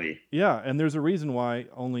love Ang Lee. Yeah, and there's a reason why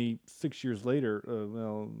only 6 years later,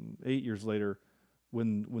 8 years later,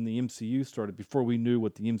 when the MCU started, before we knew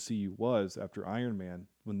what the MCU was after Iron Man,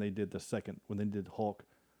 when they did Hulk,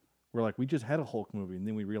 we're like, we just had a Hulk movie, and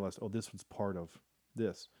then we realized, oh, this was part of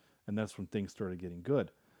this, and that's when things started getting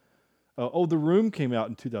good. The Room came out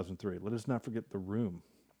in 2003. Let us not forget The Room.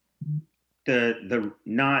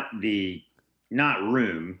 Not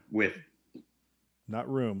Room with. Not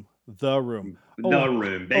Room. The Room. The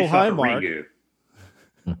Room. Based hi, off of Mark. Ringu.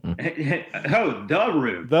 The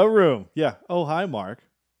Room. The Room. Yeah. Oh, hi, Mark.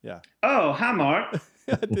 Yeah. Oh, hi, Mark.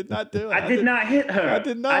 I did not do it. I did not hit her. I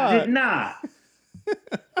did not. I did not.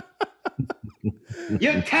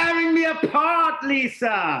 You're tearing me apart,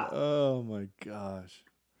 Lisa. Oh, my gosh.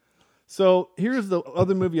 So here's the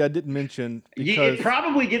other movie I didn't mention. Because, it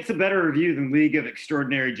probably gets a better review than League of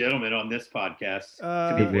Extraordinary Gentlemen on this podcast,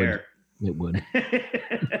 to be fair. It would.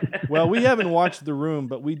 Well, we haven't watched The Room,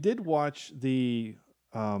 but we did watch the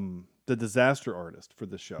Disaster Artist for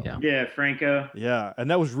this show. Yeah, Franco. Yeah,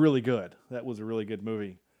 and that was really good. That was a really good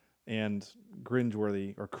movie, and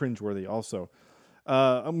cringeworthy also.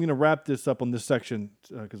 I'm going to wrap this up on this section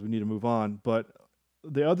because we need to move on. But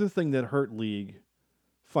the other thing that hurt League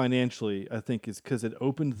financially, I think, is because it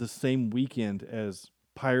opened the same weekend as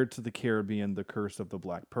Pirates of the Caribbean: The Curse of the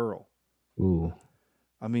Black Pearl. Ooh.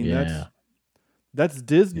 I mean, that's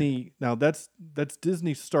Disney. Now that's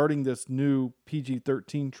Disney starting this new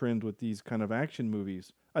PG-13 trend with these kind of action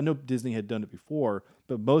movies. I know Disney had done it before,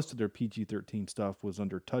 but most of their PG-13 stuff was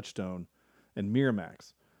under Touchstone and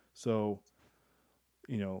Miramax. So,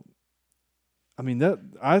 I mean, that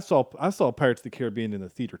I saw Pirates of the Caribbean in the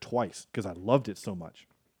theater twice because I loved it so much.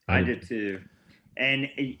 I did too. And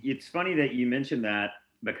it's funny that you mentioned that,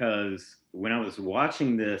 because when I was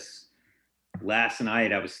watching this last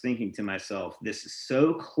night, I was thinking to myself, this is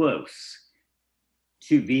so close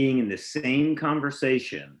to being in the same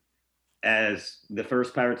conversation as the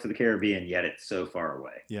first Pirates of the Caribbean, yet it's so far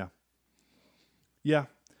away. Yeah. Yeah.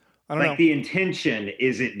 I don't know. The intention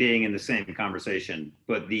isn't being in the same conversation,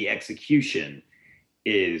 but the execution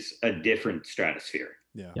is a different stratosphere.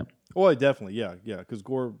 Yeah. Yep. Well, definitely. Yeah. Yeah. Because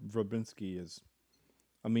Gore Verbinski is,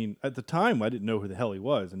 I mean, at the time I didn't know who the hell he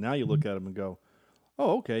was. And now you look at him and go,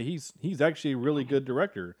 oh, okay, he's actually a really good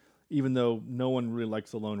director, even though no one really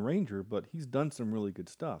likes The Lone Ranger, but he's done some really good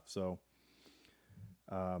stuff. So,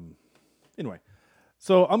 anyway,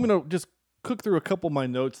 so I'm going to just cook through a couple of my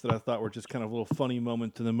notes that I thought were just kind of little funny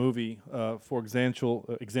moments in the movie. For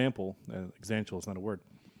example, is not a word.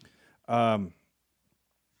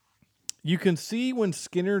 You can see when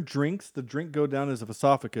Skinner drinks, the drink go down his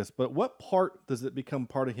esophagus, but what part does it become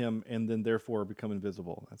part of him and then therefore become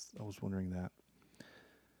invisible? I was wondering that.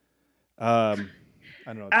 I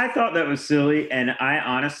don't know. I thought that was silly, and I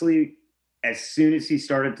honestly, as soon as he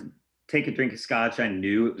started to take a drink of scotch, I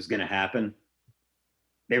knew it was going to happen.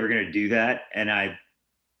 They were going to do that, and I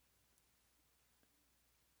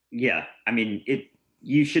mean,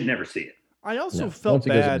 you should never see it. I also felt once it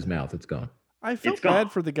bad. goes in his mouth, it's gone. I felt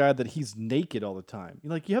bad for the guy that he's naked all the time.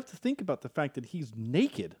 Like, you have to think about the fact that he's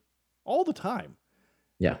naked all the time.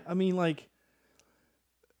 Yeah. I mean, like,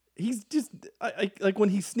 he's just like when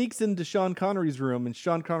he sneaks into Sean Connery's room and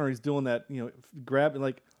Sean Connery's doing that, grab,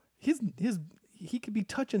 like he could be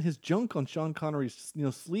touching his junk on Sean Connery's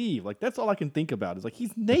sleeve. Like, that's all I can think about is like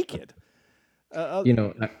he's naked.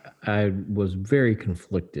 I was very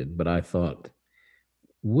conflicted, but I thought,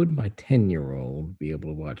 would my 10-year-old be able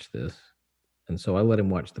to watch this? And so I let him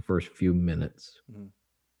watch the first few minutes. Mm-hmm.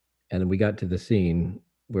 And then we got to the scene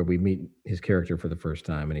where we meet his character for the first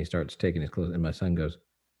time, and he starts taking his clothes, and my son goes,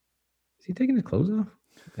 is he taking his clothes off?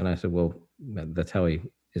 And I said, well, that's how he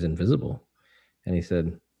is invisible. And he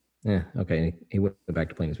said, yeah, okay. And he went back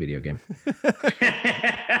to playing his video game.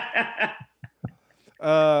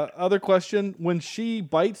 Other question, when she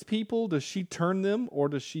bites people, does she turn them or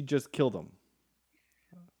does she just kill them?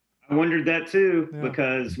 I wondered that too,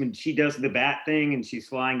 because when she does the bat thing and she's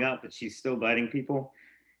flying up, but she's still biting people.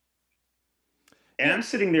 And I'm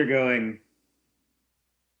sitting there going,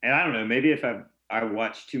 and I don't know, maybe if I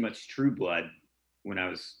watched too much True Blood when I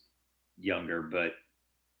was younger, but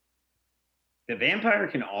the vampire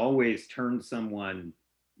can always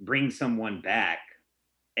bring someone back,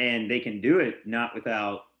 and they can do it not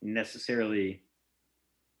without necessarily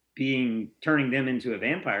turning them into a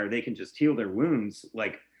vampire, they can just heal their wounds.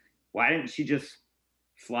 Like, why didn't she just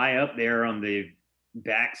fly up there on the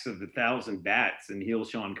backs of 1,000 bats and heal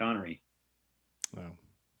Sean Connery? No,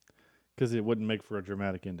 because it wouldn't make for a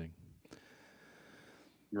dramatic ending.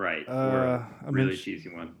 Right. Or a really cheesy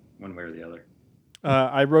one way or the other.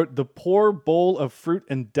 I wrote the poor bowl of fruit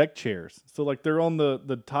and deck chairs. So like they're on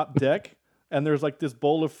the top deck and there's like this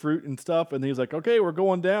bowl of fruit and stuff. And he's like, okay, we're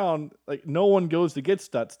going down. Like no one goes to get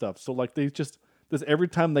that stuff. So like they just, every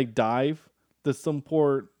time they dive, does some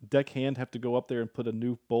poor deckhand have to go up there and put a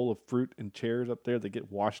new bowl of fruit and chairs up there that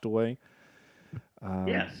get washed away?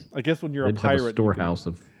 Yes. I guess when you're They'd a pirate, have a storehouse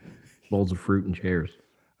of bowls of fruit and chairs.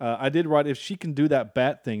 I did write, if she can do that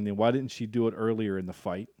bat thing, then why didn't she do it earlier in the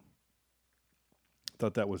fight?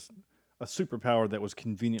 Thought that was a superpower that was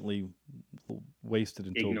conveniently wasted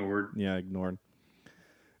until ignored.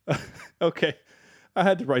 Okay, I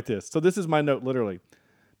had to write this. So this is my note, literally.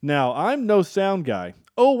 Now, I'm no sound guy.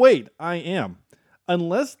 Oh, wait, I am.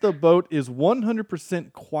 Unless the boat is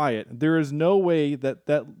 100% quiet, there is no way that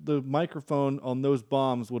the microphone on those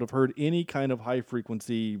bombs would have heard any kind of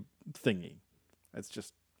high-frequency thingy. That's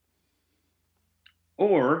just...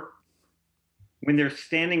 Or when they're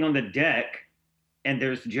standing on the deck and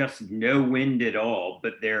there's just no wind at all,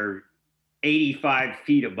 but they're 85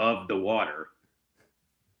 feet above the water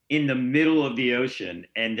in the middle of the ocean,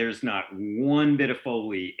 and there's not one bit of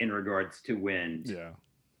Foley in regards to wind. Yeah.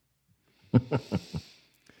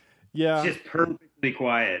 Yeah. It's just perfectly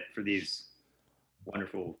quiet for these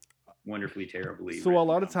wonderfully terribly. So a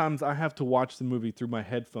lot of times I have to watch the movie through my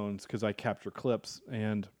headphones because I capture clips,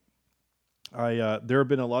 and there have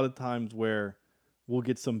been a lot of times where we'll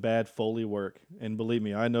get some bad Foley work, and believe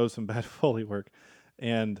me, I know some bad Foley work,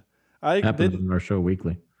 and happens on our show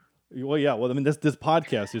weekly. Well, yeah. Well, I mean, this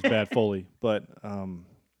podcast is bad Foley, but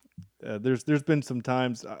there's been some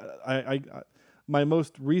times. My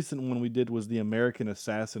most recent one we did was the American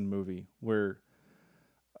Assassin movie, where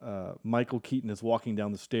Michael Keaton is walking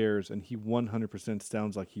down the stairs, and he 100%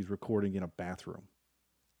 sounds like he's recording in a bathroom.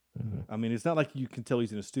 Mm-hmm. I mean, it's not like you can tell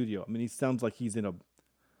he's in a studio. I mean, he sounds like he's in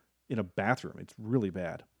a bathroom. It's really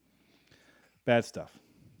bad. Bad stuff.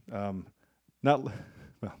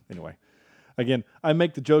 Anyway. Again, I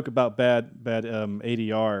make the joke about bad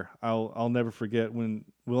ADR. I'll never forget when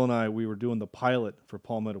Will and we were doing the pilot for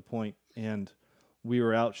Palmetto Point, and we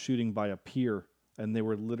were out shooting by a pier, and they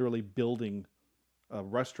were literally building a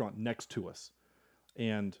restaurant next to us.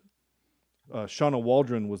 And Shauna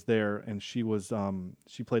Waldron was there, and she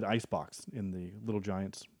played Icebox in the Little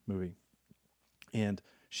Giants movie. And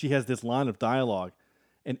she has this line of dialogue,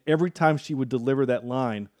 and every time she would deliver that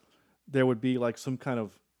line, there would be like some kind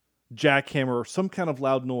of jackhammer or some kind of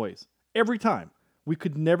loud noise. Every time. We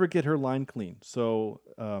could never get her line clean. So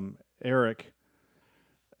Eric,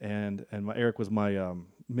 and Eric was my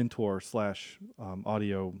mentor /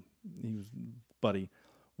 audio buddy.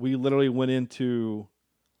 We literally went into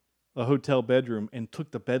a hotel bedroom and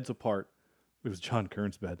took the beds apart. It was John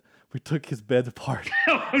Kern's bed. We took his bed apart.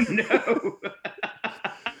 Oh no!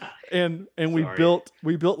 And we built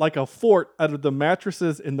like a fort out of the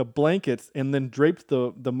mattresses and the blankets, and then draped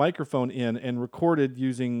the microphone in and recorded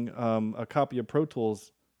using a copy of Pro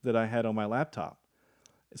Tools that I had on my laptop,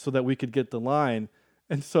 so that we could get the line.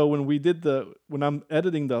 And so when I'm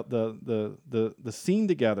editing the scene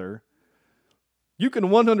together, you can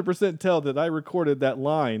 100% tell that I recorded that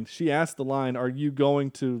line. She asked the line, "Are you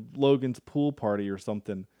going to Logan's pool party or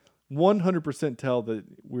something?" 100% tell that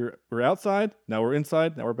we're outside, now we're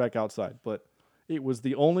inside, now we're back outside. But it was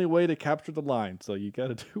the only way to capture the line. So you got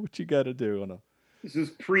to do what you got to do. This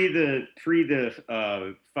was pre the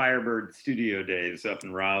Firebird studio days up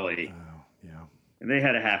in Raleigh. Oh, yeah. And they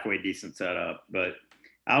had a halfway decent setup, but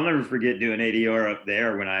I'll never forget doing ADR up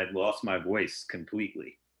there when I had lost my voice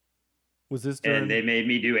completely. Was this and they made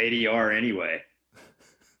me do ADR anyway.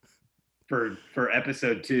 For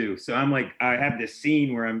episode 2. So I'm like, I have this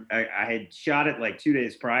scene where I had shot it like 2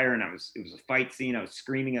 days prior, and it was a fight scene. I was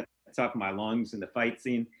screaming at the top of my lungs in the fight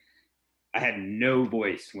scene. I had no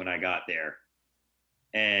voice when I got there.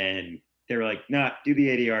 And they were like, nah, do the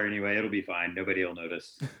ADR anyway. It'll be fine. Nobody will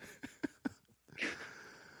notice.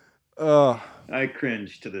 I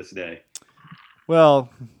cringe to this day. Well,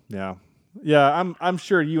 yeah. Yeah, I'm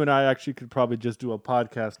sure you and I actually could probably just do a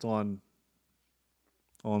podcast on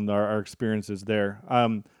our experiences there.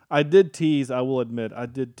 I did tease, I will admit,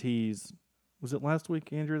 was it last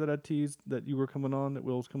week, Andrew, that I teased that you were coming on, that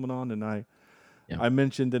Will was coming on, and I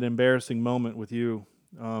mentioned an embarrassing moment with you.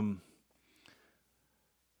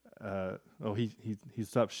 He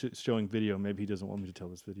stopped showing video. Maybe he doesn't want me to tell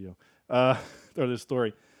this video or this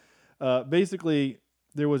story. Basically,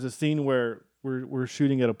 there was a scene where we're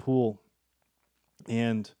shooting at a pool,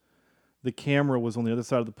 and the camera was on the other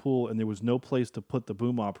side of the pool, and there was no place to put the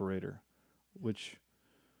boom operator, which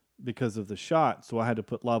because of the shot, so I had to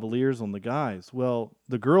put lavaliers on the guys. Well,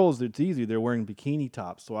 the girls, it's easy. They're wearing bikini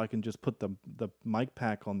tops, so I can just put the mic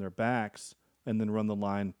pack on their backs and then run the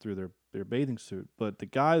line through their bathing suit. But the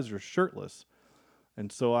guys are shirtless.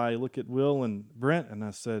 And so I look at Will and Brent, and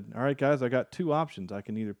I said, all right, guys, I got two options. I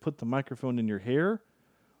can either put the microphone in your hair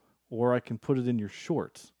or I can put it in your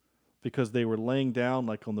shorts, because they were laying down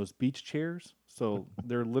like on those beach chairs. So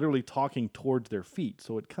they're literally talking towards their feet.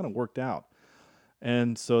 So it kind of worked out.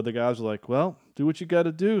 And so the guys were like, well, do what you got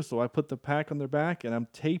to do. So I put the pack on their back, and I'm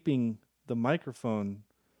taping the microphone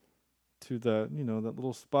to the, that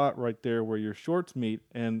little spot right there where your shorts meet.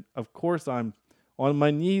 And of course, I'm on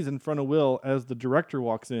my knees in front of Will as the director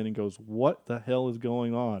walks in and goes, what the hell is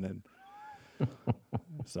going on? And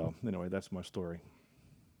so anyway, that's my story.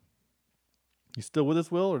 You still with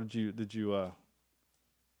us, Will, or did you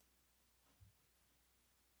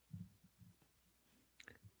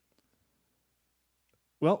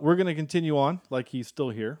Well, we're going to continue on like he's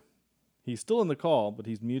still here. He's still in the call, but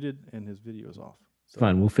he's muted and his video is off. So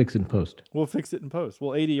Fine, we'll fix it in post. We'll fix it in post.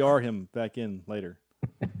 We'll ADR him back in later.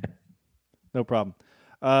 No problem.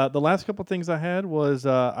 The last couple things I had was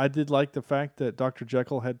I did like the fact that Dr.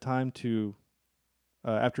 Jekyll had time to,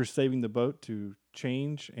 after saving the boat, to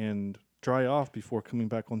change and dry off before coming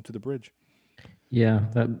back onto the bridge. Yeah,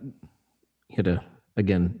 that hit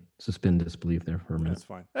again, suspend disbelief there for a minute. That's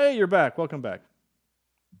fine. Hey, you're back. Welcome back.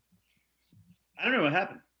 I don't know what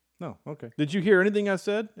happened. No, okay. Did you hear anything I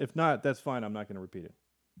said? If not, that's fine. I'm not going to repeat it.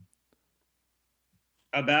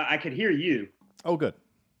 I could hear you. Oh, good.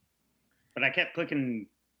 But I kept clicking.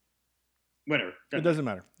 Whatever. It doesn't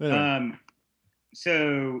matter. Anyway.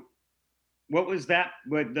 So, what was that?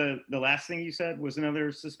 What the last thing you said was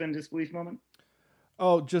another suspend disbelief moment?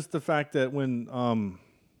 Oh, just the fact that when I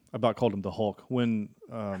about called him the Hulk, when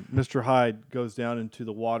Mr. Hyde goes down into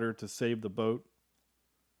the water to save the boat,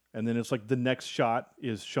 and then it's like the next shot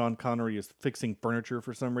is Sean Connery is fixing furniture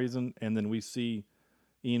for some reason, and then we see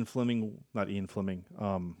he wrote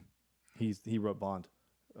Bond.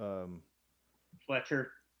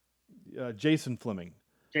 Fletcher. Jason Fleming.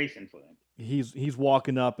 Jason Fleming. He's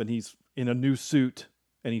walking up and he's in a new suit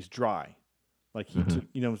and he's dry, like he took,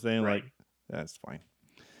 you know what I'm saying? Right. Like that's fine.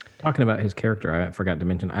 Talking about his character, I forgot to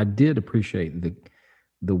mention, I did appreciate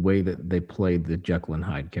the way that they played the Jekyll and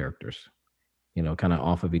Hyde characters, kind of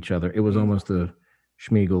off of each other. It was almost a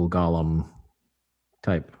Schmeagol Gollum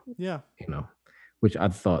type, which I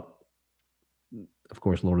thought, of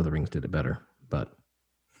course, Lord of the Rings did it better, but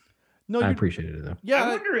I appreciated it though. Yeah, I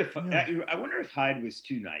wonder if Hyde was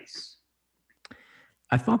too nice.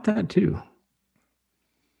 I thought that too.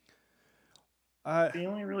 The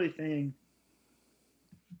only really thing.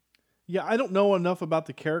 Yeah, I don't know enough about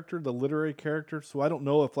the character, the literary character, so I don't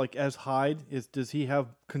know if, like, as Hyde, does he have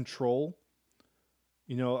control?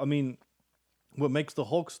 I mean, what makes the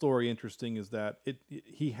Hulk story interesting is that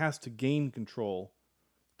he has to gain control.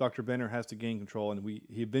 Dr. Banner has to gain control, and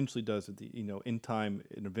he eventually does it, in time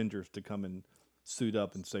in Avengers to come and suit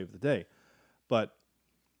up and save the day. But,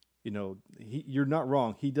 you're not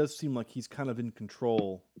wrong. He does seem like he's kind of in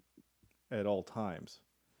control at all times.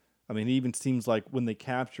 I mean, it even seems like when they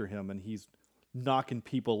capture him and he's knocking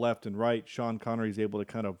people left and right, Sean Connery's able to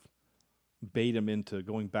kind of bait him into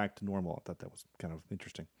going back to normal. I thought that was kind of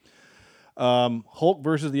interesting. Hulk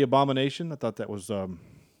versus the Abomination. I thought that was kind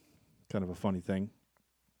of a funny thing.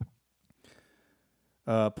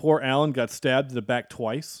 Poor Alan got stabbed in the back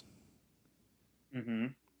twice. Mm-hmm.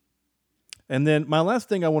 And then my last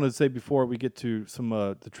thing I wanted to say before we get to some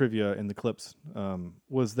the trivia and the clips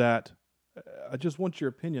was that I just want your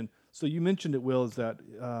opinion. So you mentioned it, Will, is that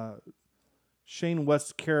Shane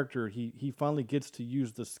West's character, he finally gets to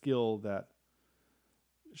use the skill that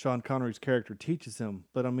Sean Connery's character teaches him.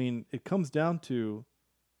 But, I mean, it comes down to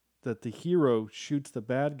that the hero shoots the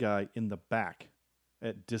bad guy in the back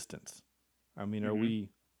at distance. I mean, are we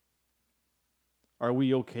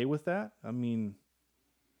okay with that? I mean,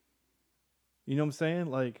 you know what I'm saying?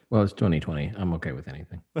 Like, well, it's 2020. I'm okay with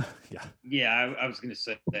anything. Yeah. Yeah, I was going to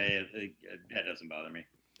say that doesn't bother me.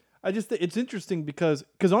 I just think it's interesting because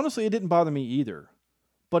honestly, it didn't bother me either.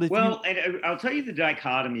 But and I'll tell you the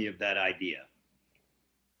dichotomy of that idea.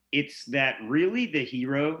 It's that really the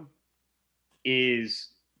hero is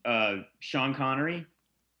Sean Connery,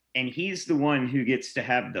 and he's the one who gets to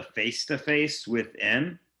have the face-to-face with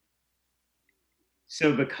M.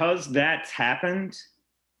 So because that's happened,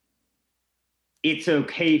 it's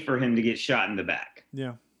okay for him to get shot in the back.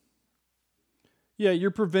 Yeah. Yeah,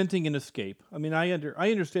 you're preventing an escape. I mean, I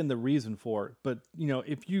understand the reason for it, but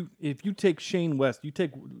if you take Shane West, you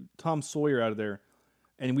take Tom Sawyer out of there,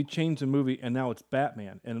 and we change the movie, and now it's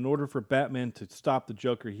Batman. And in order for Batman to stop the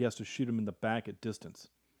Joker, he has to shoot him in the back at distance.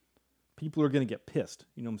 People are going to get pissed,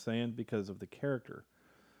 you know what I'm saying, because of the character.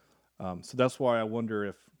 So that's why I wonder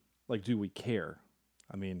if, do we care?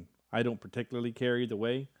 I mean, I don't particularly care either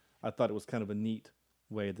way. I thought it was kind of a neat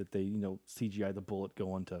way that they, CGI the bullet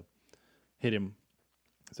going to hit him.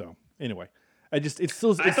 So anyway, I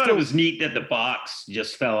thought it was neat that the box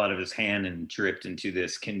just fell out of his hand and dripped into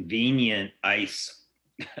this convenient ice.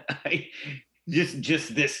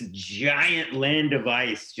 just this giant land of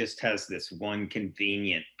ice just has this one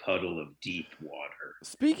convenient puddle of deep water.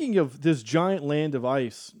 Speaking of this giant land of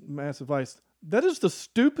ice, massive ice, that is the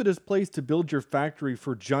stupidest place to build your factory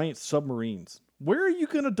for giant submarines. Where are you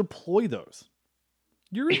going to deploy those?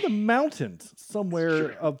 You're in the mountains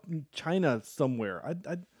somewhere of China somewhere.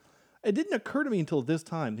 It didn't occur to me until this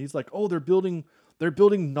time. He's like, oh, they're building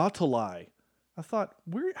Nautili. I thought,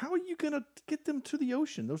 how are you going to get them to the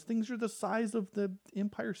ocean? Those things are the size of the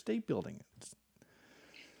Empire State Building.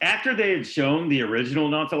 After they had shown the original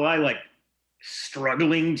Nautili,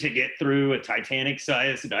 struggling to get through a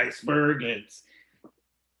Titanic-sized iceberg,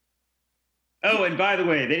 Oh, and by the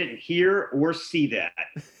way, they didn't hear or see that.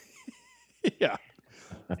 Yeah.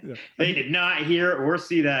 They did not hear or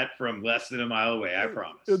see that from less than a mile away, I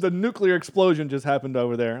promise. The nuclear explosion just happened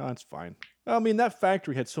over there. Oh, that's fine. I mean, that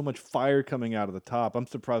factory had so much fire coming out of the top. I'm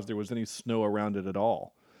surprised there was any snow around it at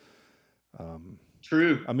all.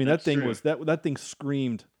 True. I mean, that thing was that thing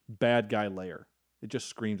screamed bad guy layer. It just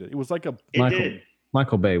screamed it. It was like a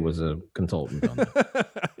Michael Bay was a consultant on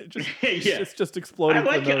that. It's just exploding.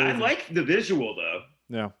 I like the visual though.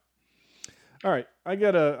 Yeah. All right,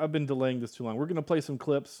 I've been delaying this too long. We're gonna play some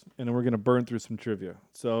clips and then we're gonna burn through some trivia.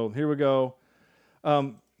 So here we go.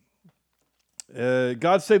 God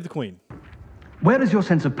Save the Queen. Where is your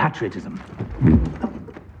sense of patriotism?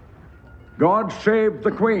 God save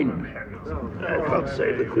the Queen. God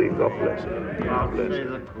save the Queen. God bless her. God bless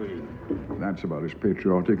her. That's about as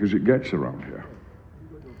patriotic as it gets around here.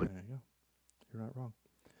 There you go. You're not wrong.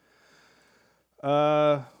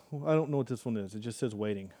 I don't know what this one is. It just says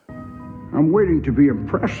waiting. I'm waiting to be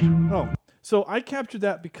impressed. Oh, so I captured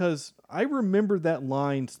that because I remember that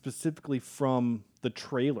line specifically from the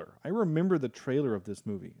trailer. I remember the trailer of this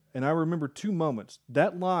movie, and I remember two moments.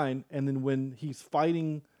 That line, and then when he's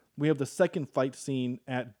fighting, we have the second fight scene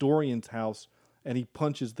at Dorian's house, and he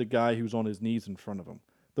punches the guy who's on his knees in front of him.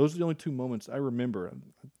 Those are the only two moments I remember.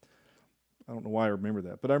 I don't know why I remember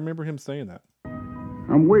that, but I remember him saying that.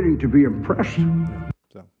 I'm waiting to be impressed. Yeah,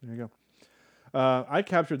 so there you go. I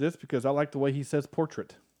captured this because I like the way he says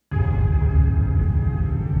portrait.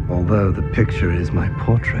 Although the picture is my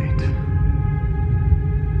portrait,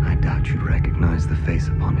 I doubt you recognize the face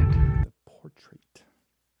upon it. The portrait.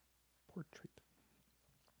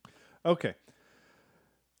 Okay.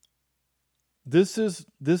 This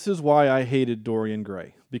is why I hated Dorian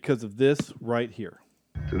Gray, because of this right here.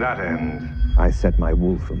 To that end, I set my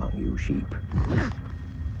wolf among you sheep.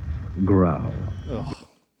 Growl. Oh,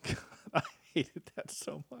 God, I hated that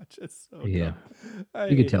so much. It's so yeah. dumb.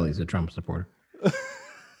 You could tell he's a Trump supporter.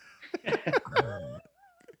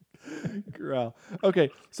 Growl. Okay,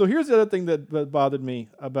 so here's the other thing that bothered me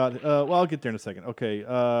about. Well, I'll get there in a second. Okay,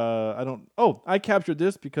 I captured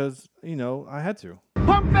this because I had to.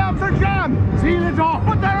 Pump valves are jammed. Seal it off.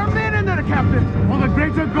 But there are men in there, Captain. For the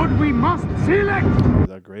greater good, we must seal it.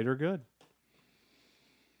 The greater good.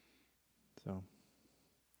 So,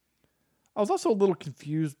 I was also a little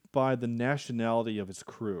confused by the nationality of his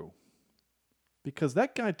crew, because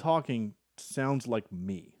that guy talking sounds like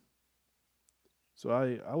me. So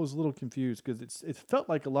I was a little confused because it felt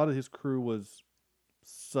like a lot of his crew was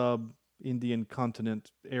sub-Indian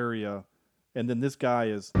continent area, and then this guy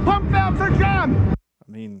is... Pump valves are jammed!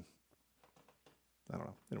 I mean, I don't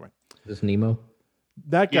know. Anyway. Is this Nemo?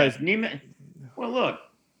 That guy's... Yeah, Nemo. Well, look,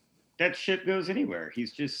 that ship goes anywhere.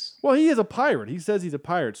 He's just... Well, he is a pirate. He says he's a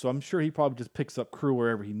pirate, so I'm sure he probably just picks up crew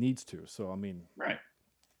wherever he needs to. So, I mean... Right.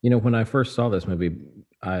 When I first saw this movie,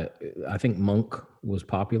 I think Monk was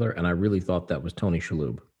popular, and I really thought that was Tony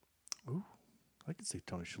Shalhoub. Ooh, I could see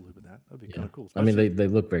Tony Shalhoub in that. That'd be kind of cool. I mean, they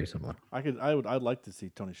look very similar. I'd like to see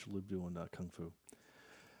Tony Shalhoub doing kung fu.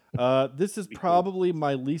 This is probably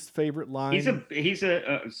my least favorite line. He's a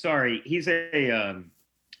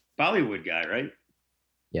Bollywood guy, right?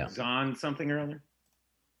 Yeah. Zahn something or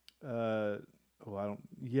other.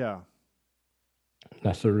 Yeah.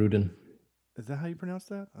 Nasaruddin. Is that how you pronounce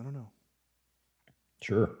that? I don't know.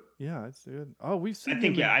 Sure. Yeah, it's good. Oh, we've seen.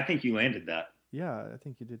 I think you landed that. Yeah, I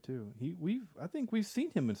think you did too. I think we've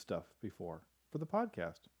seen him in stuff before for the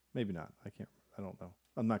podcast. Maybe not. I don't know.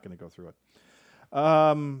 I'm not going to go through it.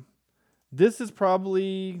 This is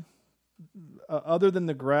probably, other than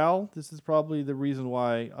the growl, this is probably the reason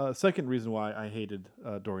why, second reason why I hated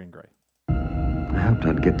Dorian Gray. I hoped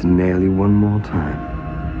I'd get to nail you one more time.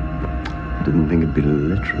 Didn't think it'd be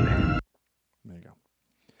literally. There you go.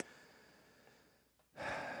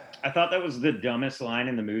 I thought that was the dumbest line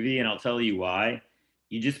in the movie, and I'll tell you why.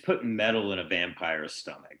 You just put metal in a vampire's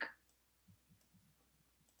stomach.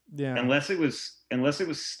 Yeah. Unless it was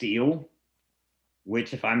steel,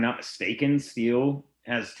 which, if I'm not mistaken, steel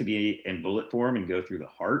has to be in bullet form and go through the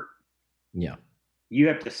heart. Yeah. You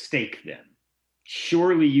have to stake them.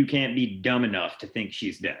 Surely you can't be dumb enough to think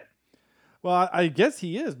she's dead. Well, I guess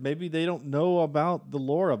he is. Maybe they don't know about the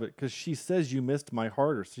lore of it because she says, "You missed my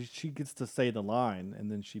heart," or she gets to say the line,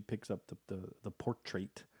 and then she picks up the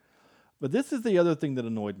portrait. But this is the other thing that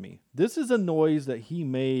annoyed me. This is a noise that he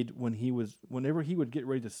made whenever he would get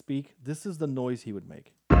ready to speak. This is the noise he would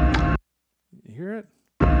make. You hear it?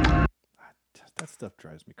 That stuff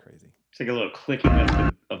drives me crazy. It's like a little clicking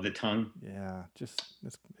of the tongue. Yeah,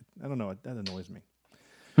 I don't know. That annoys me.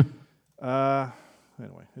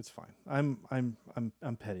 Anyway, it's fine.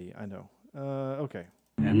 I'm petty. I know. Okay.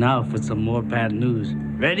 And now for some more bad news.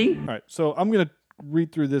 Ready? All right. So I'm gonna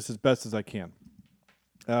read through this as best as I can.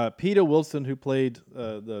 Peta Wilson, who played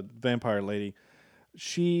the vampire lady,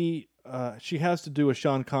 she has to do a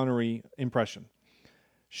Sean Connery impression.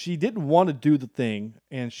 She didn't want to do the thing,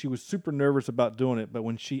 and she was super nervous about doing it. But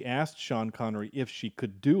when she asked Sean Connery if she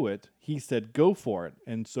could do it, he said, "Go for it."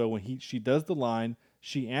 And so when she does the line,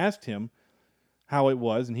 she asked him how it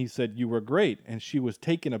was, and he said, "You were great." And she was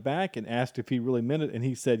taken aback and asked if he really meant it, and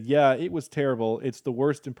he said, "Yeah, it was terrible. It's the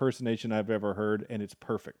worst impersonation I've ever heard, and it's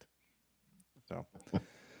perfect." So,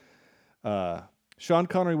 Sean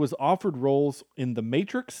Connery was offered roles in The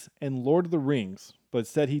Matrix and Lord of the Rings, but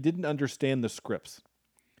said he didn't understand the scripts.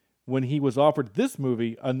 When he was offered this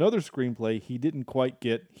movie, another screenplay he didn't quite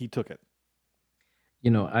get, he took it.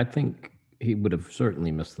 You know, I think he would have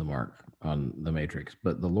certainly missed the mark on The Matrix,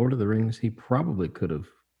 but The Lord of the Rings, he probably could have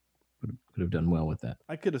done well with that.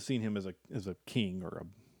 I could have seen him as a king or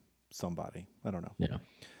somebody. I don't know.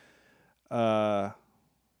 Yeah.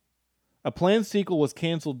 A planned sequel was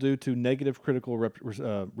canceled due to negative critical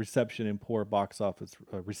reception and poor box office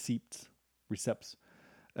receipts.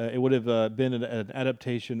 It would have been an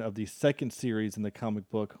adaptation of the second series in the comic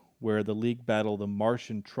book, where the League battle the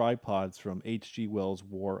Martian tripods from H.G. Wells'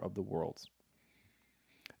 War of the Worlds.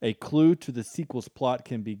 A clue to the sequel's plot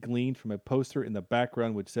can be gleaned from a poster in the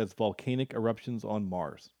background which says volcanic eruptions on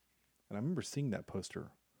Mars. And I remember seeing that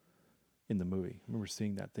poster in the movie. I remember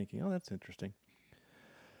seeing that thinking, oh, that's interesting.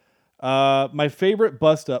 My favorite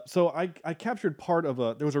bust up. So I captured part of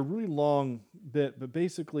there was a really long bit, but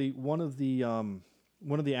basically one of the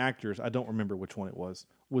actors, I don't remember which one it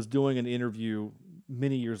was doing an interview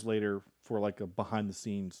many years later for like a behind the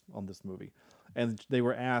scenes on this movie. And they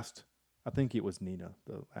were asked, I think it was Nina,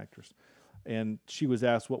 the actress, and she was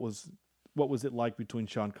asked what was it like between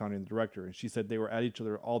Sean Connery and the director, and she said they were at each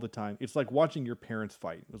other all the time. It's like watching your parents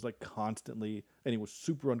fight. It was like constantly, and it was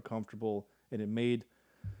super uncomfortable, and it made,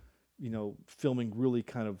 filming really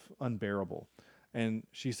kind of unbearable. And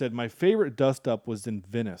she said, my favorite dust up was in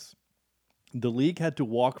Venice. The League had to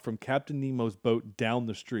walk from Captain Nemo's boat down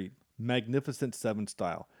the street, Magnificent Seven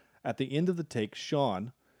style. At the end of the take,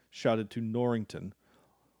 Sean shouted to Norrington,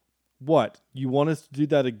 "What, you want us to do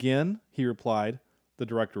that again?" The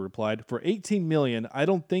director replied, "For $18 million, I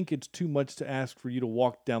don't think it's too much to ask for you to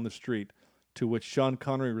walk down the street," to which Sean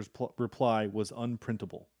Connery's reply was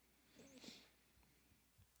unprintable.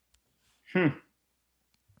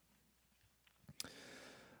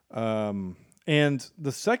 And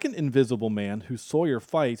the second Invisible Man who Sawyer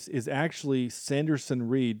fights is actually Sanderson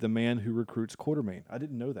Reed, the man who recruits Quartermain. I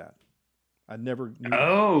didn't know that. I never knew that.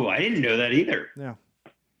 I didn't know that either. Yeah.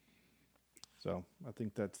 So I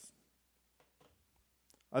think that's.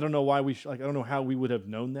 I don't know why I don't know how we would have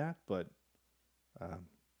known that, but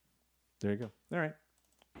there you go. All right.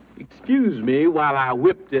 Excuse me while I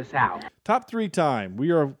whip this out. Top 3 time.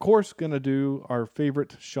 We are, of course, going to do our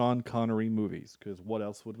favorite Sean Connery movies, because what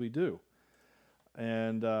else would we do?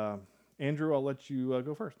 And Andrew, I'll let you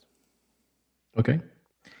go first. Okay.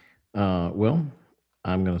 Well,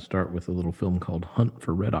 I'm going to start with a little film called Hunt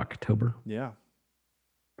for Red October. Yeah.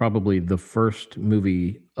 Probably the first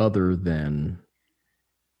movie other than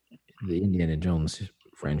the Indiana Jones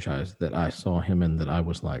franchise that I saw him in that I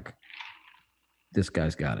was like, this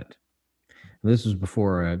guy's got it. And this was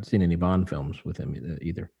before I'd seen any Bond films with him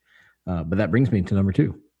either. But that brings me to number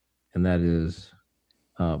 2. and that is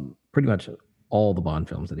pretty much all the Bond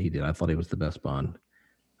films that he did. I thought he was the best Bond.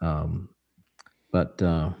 But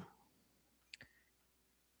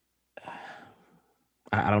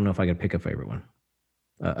I don't know if I could pick a favorite one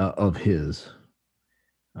of his.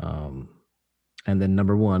 And then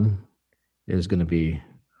number one is going to be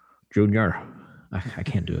Junior. I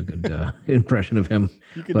can't do a good impression of him,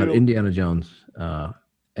 but Indiana Jones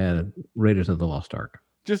and Raiders of the Lost Ark.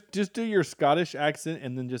 Just do your Scottish accent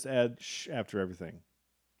and then just add "sh" after everything.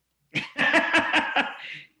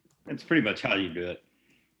 That's pretty much how you do it.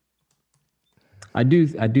 I do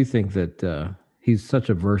think that he's such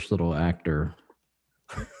a versatile actor.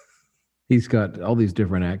 He's got all these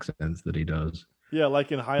different accents that he does. Yeah,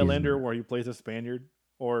 like in Highlander where he plays a Spaniard,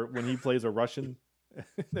 or when he plays a Russian.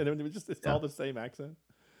 It's all the same accent.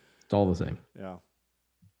 It's all the same. Yeah.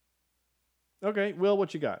 Okay, Will,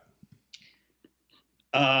 what you got?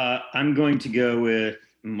 I'm going to go with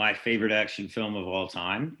my favorite action film of all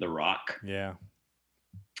time, The Rock. Yeah.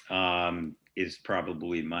 Is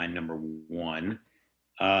probably my number one.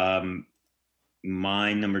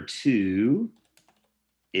 My number two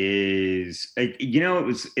is,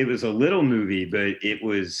 it was a little movie, but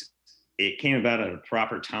it came about at a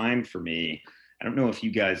proper time for me. I don't know if you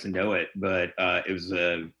guys know it, but it was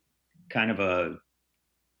a kind of a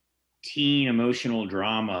teen emotional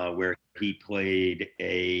drama where he played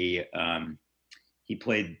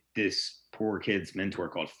this poor kid's mentor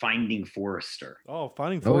called Finding Forrester. Oh,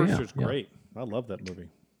 Finding Forrester's great. I love that movie.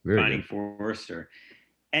 Finding Forrester.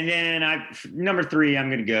 And then number three, I'm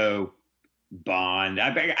going to go Bond.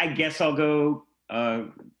 I guess I'll go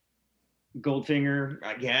Goldfinger.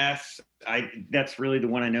 I guess that's really the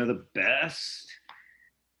one I know the best.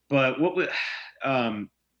 But what was I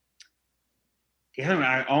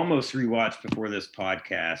almost rewatched before this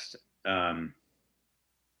podcast. No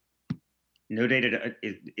Day to Die.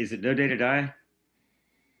 Is it No Day to Die?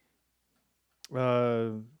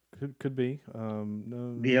 Could be.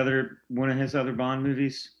 No. The other one of his other Bond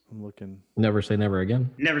movies. I'm looking. Never Say Never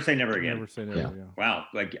Again. Never Say Never Again. Never Say Never. Yeah. Wow,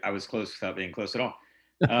 like I was close without being close at all.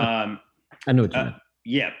 I know what you mean.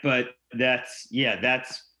 Yeah, but that's.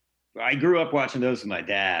 I grew up watching those with my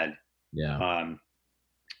dad. Yeah.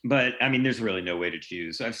 But I mean, there's really no way to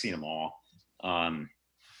choose. I've seen them all.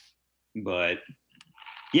 But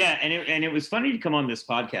yeah, and it was funny to come on this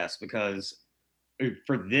podcast because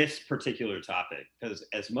for this particular topic, because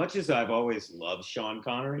as much as I've always loved Sean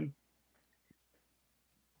Connery,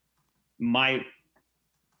 my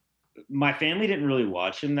family didn't really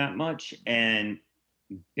watch him that much, and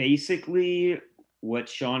basically what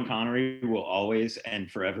Sean Connery will always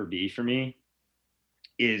and forever be for me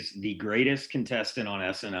is the greatest contestant on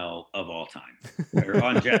SNL of all time, or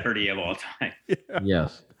on Jeopardy of all time. Yeah.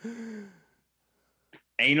 Yes.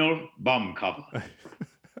 Anal bum cover.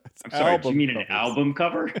 I'm sorry, do you mean an album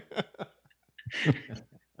cover?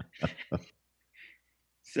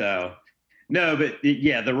 So, no, but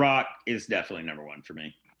yeah, The Rock is definitely number one for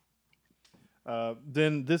me.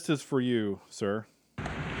 Then this is for you, sir.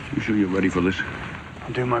 You sure you're ready for this?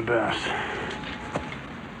 I'll do my best.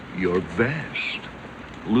 Your best?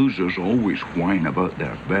 Losers always whine about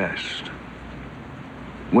their best.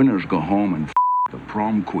 Winners go home and the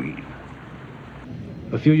prom queen.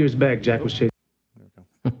 A few years back, Jack was chasing.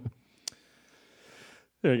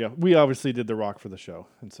 There you go. We obviously did The Rock for the show,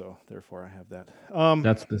 and so therefore I have that.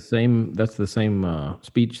 That's the same. That's the same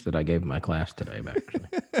speech that I gave my class today, actually.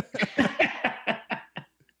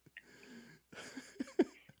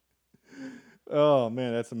 Oh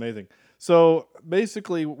man, that's amazing. So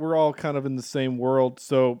basically, we're all kind of in the same world.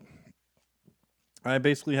 So I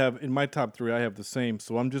basically have in my top three, I have the same.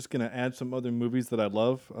 So I'm just gonna add some other movies that I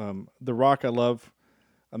love. The Rock, I love.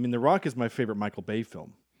 I mean, The Rock is my favorite Michael Bay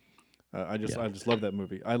film. I just love that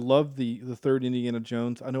movie. I love the third Indiana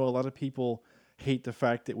Jones. I know a lot of people hate the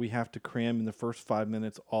fact that we have to cram in the first 5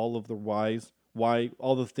 minutes all of the why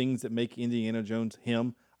all the things that make Indiana Jones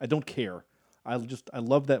him. I don't care. I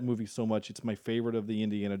love that movie so much. It's my favorite of the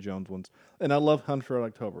Indiana Jones ones. And I love Hunt for Red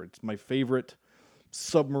October. It's my favorite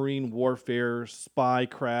submarine warfare, spy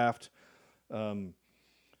craft, not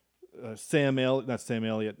Sam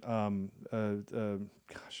Elliott.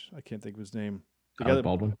 Gosh, I can't think of his name.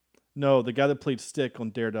 Baldwin? No, the guy that played Stick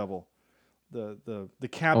on Daredevil. The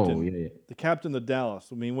captain. Oh, yeah. The captain of Dallas.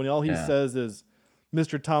 I mean, when all he says is,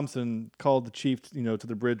 Mr. Thompson called the chief, to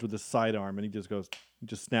the bridge with his sidearm, and he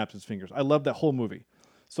just snaps his fingers. I love that whole movie.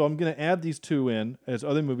 So I'm going to add these two in as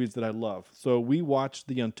other movies that I love. So we watched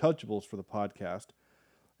The Untouchables for the podcast,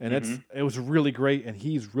 and it was really great, and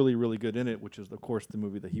he's really, really good in it, which is, of course, the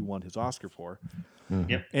movie that he won his Oscar for.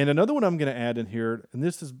 Yep. And another one I'm going to add in here, and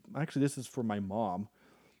this is for my mom,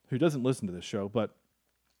 who doesn't listen to this show, but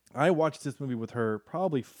I watched this movie with her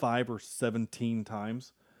probably 5 or 17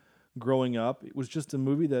 times growing up. It was just a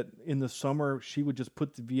movie that in the summer she would just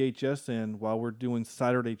put the VHS in while we're doing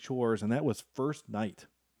Saturday chores, and that was First Night.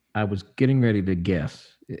 I was getting ready to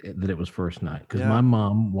guess that it was First Night because my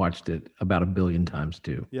mom watched it about 1 billion times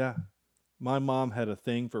too. Yeah. My mom had a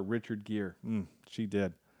thing for Richard Gere. She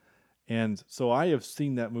did. And so I have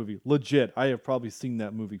seen that movie. Legit, I have probably seen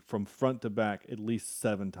that movie from front to back at least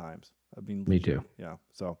 7 times. I mean, me too. Yeah.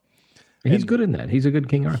 So he's good in that. He's a good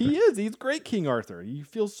King Arthur. He is. He's great King Arthur. You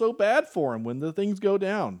feel so bad for him when the things go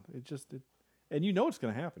down. And you know it's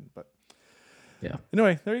going to happen. But yeah.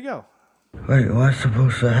 Anyway, there you go. Wait, what's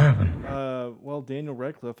supposed to happen? Well, Daniel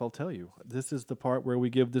Radcliffe, I'll tell you. This is the part where we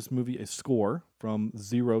give this movie a score from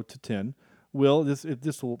 0 to 10. Will,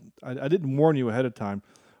 I didn't warn you ahead of time.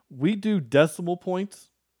 We do decimal points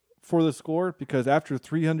for the score because after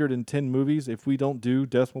 310 movies, if we don't do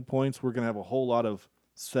decimal points, we're going to have a whole lot of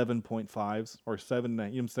 7.5s or 7. You know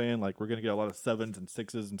what I'm saying? Like we're going to get a lot of 7s and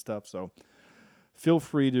 6s and stuff. So feel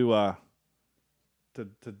free to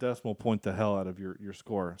decimal point the hell out of your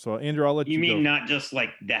score. So Andrew, I'll let you. You mean go. not just like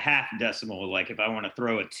the half decimal? Like if I want to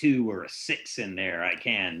throw a 2 or a 6 in there, I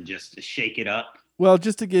can just to shake it up. Well,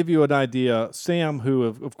 just to give you an idea, Sam, who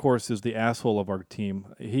of course is the asshole of our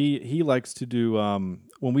team, he likes to do,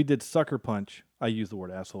 when we did Sucker Punch, I use the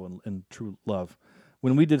word asshole in true love.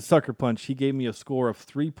 When we did Sucker Punch, he gave me a score of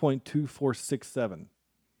 3.2467.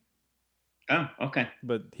 Oh, okay.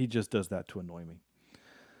 But he just does that to annoy me.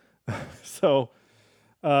 So,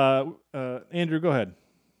 Andrew, go ahead.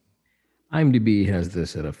 IMDb has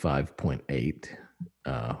this at a 5.8,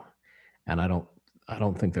 and I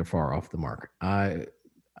don't think they're far off the mark. I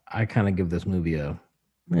kind of give this movie a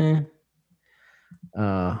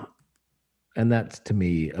and that's to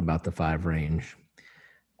me about the 5 range.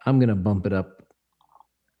 I'm gonna bump it up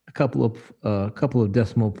a couple of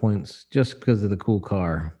decimal points just because of the cool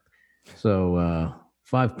car. So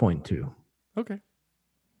 5.2. Okay.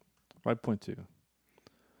 5.2.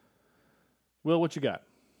 Will, what you got?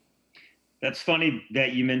 That's funny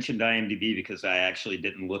that you mentioned IMDb because I actually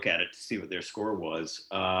didn't look at it to see what their score was.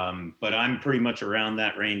 But I'm pretty much around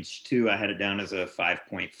that range too. I had it down as a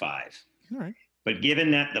 5.5. All right. But given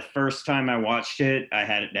that the first time I watched it, I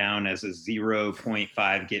had it down as a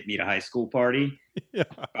 0.5 get me to high school party. Yeah.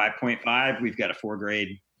 5.5, we've got a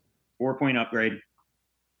 4-point upgrade.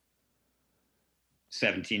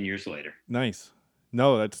 17 years later. Nice.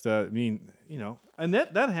 No, that's, and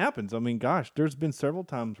that happens. I mean, gosh, there's been several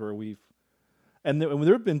times where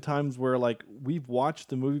there have been times where like we've watched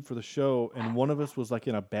the movie for the show and one of us was like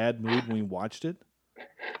in a bad mood when we watched it.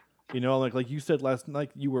 You know, like you said last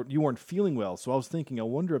night, you weren't feeling well. So I was thinking, I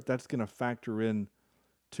wonder if that's going to factor in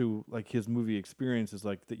to like his movie experiences,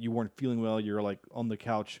 like that you weren't feeling well. You're like on the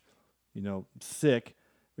couch, sick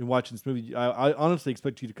and watching this movie. I honestly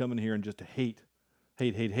expect you to come in here and just to hate,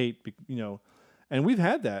 and we've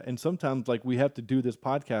had that. And sometimes like we have to do this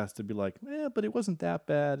podcast to be like, but it wasn't that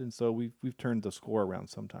bad. And so we've turned the score around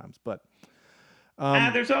sometimes, but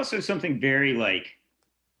there's also something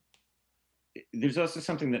there's also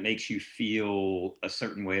something that makes you feel a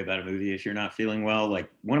certain way about a movie if you're not feeling well.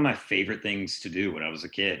 Like one of my favorite things to do when I was a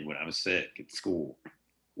kid, when I was sick at school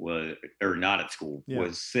was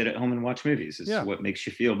sit at home and watch movies. It's what makes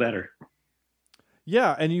you feel better.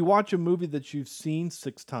 Yeah, and you watch a movie that you've seen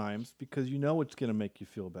 6 times because you know it's going to make you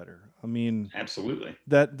feel better. I mean, absolutely.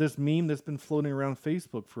 That this meme that's been floating around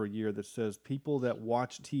Facebook for a year that says people that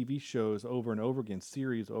watch TV shows over and over again,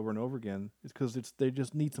 series over and over again, is because they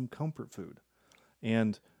just need some comfort food.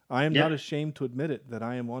 And I am not ashamed to admit it that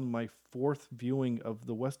I am on my 4th viewing of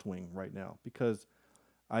The West Wing right now because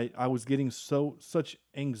I was getting such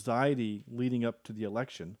anxiety leading up to the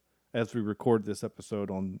election as we record this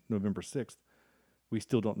episode on November 6th. We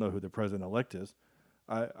still don't know who the president-elect is.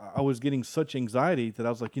 I was getting such anxiety that I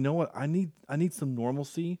was like, you know what? I need some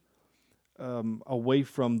normalcy away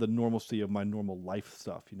from the normalcy of my normal life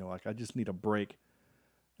stuff. Like I just need a break.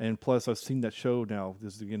 And plus, I've seen that show now.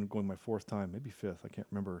 This is again going my 4th time, maybe 5th. I can't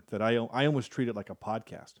remember. That I almost treat it like a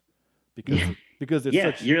podcast because it's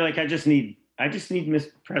such. You're like I just need Miss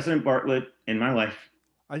President Bartlett in my life.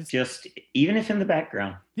 Just even if in the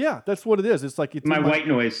background. Yeah, that's what it is. It's like it's my white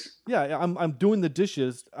noise. Yeah, I'm doing the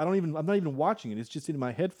dishes. I'm not even watching it. It's just in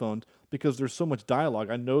my headphones because there's so much dialogue.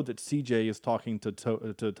 I know that CJ is talking to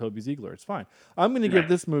Toby Ziegler. It's fine. I'm going to give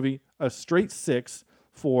this movie a straight 6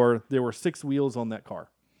 for there were 6 wheels on that car.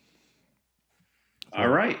 So, all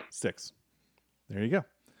right. 6. There you go.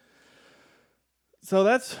 So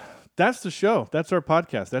that's that's the show. That's our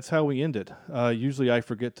podcast. That's how we end it. Usually I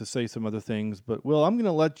forget to say some other things, but Will, I'm going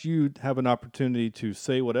to let you have an opportunity to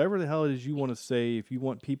say whatever the hell it is you want to say. If you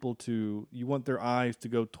want you want their eyes to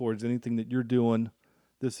go towards anything that you're doing,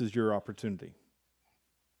 this is your opportunity.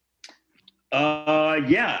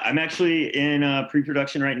 Yeah, I'm actually in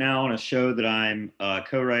pre-production right now on a show that I'm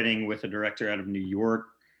co-writing with a director out of New York.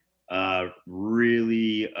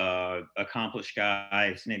 Really accomplished guy.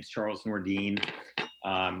 His name's Charles Nordine.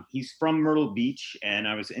 He's from Myrtle Beach, and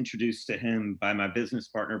I was introduced to him by my business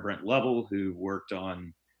partner, Brent Lovell, who worked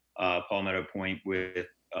on Palmetto Point with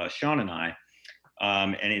Sean and I.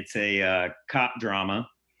 And it's a cop drama,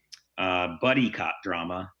 buddy cop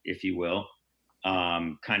drama, if you will,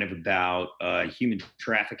 kind of about human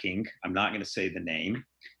trafficking. I'm not going to say the name,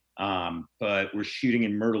 but we're shooting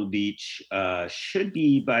in Myrtle Beach. Should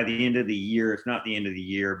be by the end of the year, if not the end of the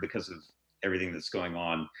year, because of everything that's going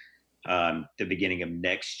on. The beginning of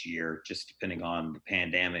next year, just depending on the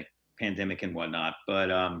pandemic and whatnot. But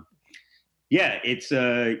yeah, it's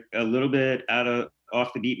a little bit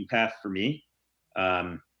off the beaten path for me.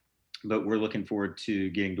 But we're looking forward to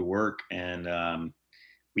getting to work, and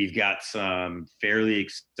we've got some fairly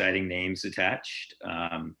exciting names attached,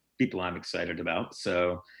 people I'm excited about.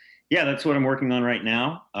 So yeah, that's what I'm working on right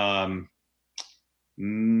now.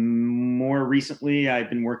 More recently, I've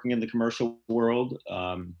been working in the commercial world.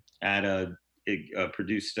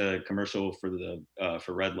 Produced a commercial for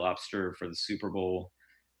Red Lobster for the Super Bowl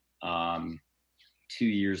 2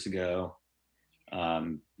 years ago.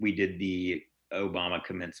 We did the Obama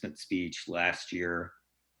commencement speech last year,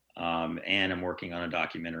 and I'm working on a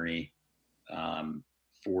documentary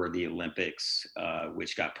for the Olympics,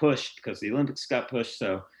 which got pushed because the Olympics got pushed.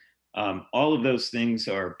 So all of those things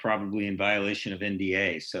are probably in violation of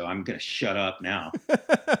NDA. So I'm going to shut up now.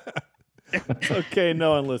 Okay,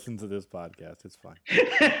 no one listens to this podcast. It's fine.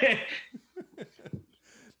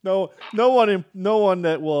 No one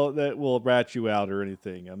that will rat you out or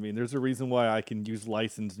anything. I mean, there's a reason why I can use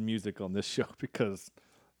licensed music on this show, because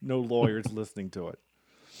no lawyer's listening to it.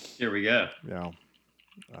 Here we go. Yeah.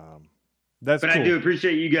 But cool. I do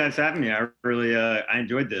appreciate you guys having me. I really I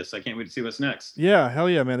enjoyed this. I can't wait to see what's next. Yeah, hell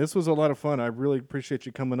yeah, man. This was a lot of fun. I really appreciate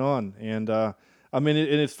you coming on. And I mean,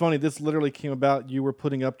 and it's funny. This literally came about. You were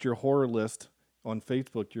putting up your horror list on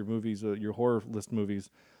Facebook, your movies, your horror list movies,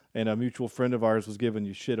 and a mutual friend of ours was giving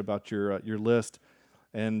you shit about your list,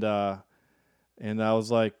 and I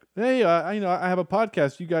was like, hey, I have a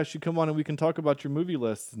podcast. You guys should come on and we can talk about your movie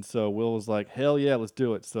lists. And so Will was like, hell yeah, let's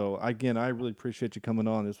do it. So again, I really appreciate you coming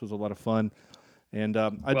on. This was a lot of fun, and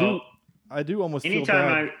I do almost feel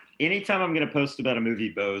bad. Anytime I'm going to post about a movie,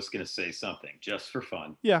 Bo's going to say something just for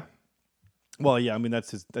fun. Yeah. Well, yeah, I mean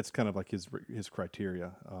that's kind of like his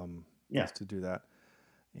criteria. Yeah, is to do that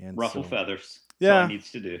and ruffle feathers. That's yeah, all he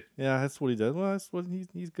needs to do. Yeah, that's what he does. Well, that's what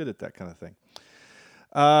he's good at, that kind of thing.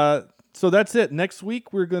 So that's it. Next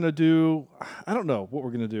week we're gonna do. I don't know what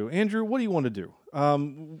we're gonna do. Andrew, what do you want to do?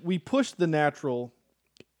 We pushed The Natural.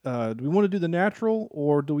 Do we want to do The Natural,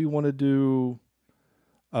 or do we want to do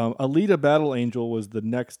Alita Battle Angel? Was the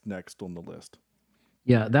next on the list.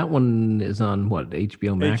 Yeah, that one is on what,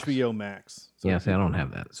 HBO Max? HBO Max. So yeah, see, I don't have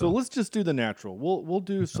that. So let's just do The Natural. We'll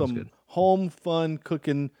do some home fun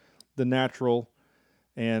cooking, The Natural,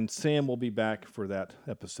 and Sam will be back for that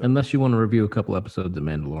episode. Unless you want to review a couple episodes of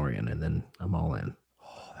Mandalorian, and then I'm all in.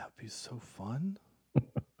 Oh, that would be so fun.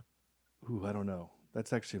 Ooh, I don't know.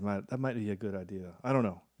 That's actually that might be a good idea. I don't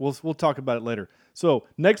know. We'll talk about it later. So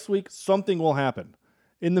next week something will happen.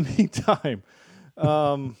 In the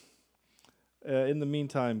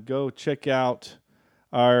meantime, go check out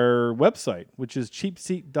our website, which is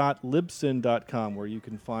cheapseat.libsyn.com, where you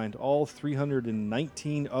can find all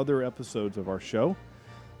 319 other episodes of our show.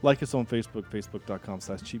 Like us on Facebook,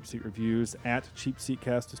 facebook.com/cheapseatreviews,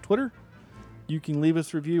 @cheapseatcast is Twitter. You can leave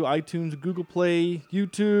us a review, iTunes, Google Play,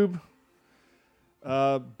 YouTube,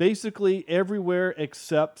 basically everywhere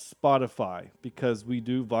except Spotify, because we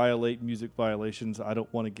do violate music violations. I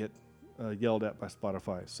don't want to get yelled at by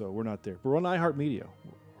Spotify, so we're not there. We're on iHeartMedia,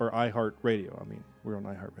 or iHeartRadio. I mean, we're on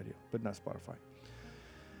iHeartRadio, but not Spotify.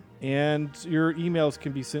 And your emails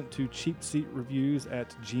can be sent to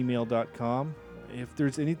cheapseatreviews@gmail.com. If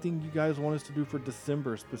there's anything you guys want us to do for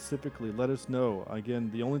December specifically, let us know.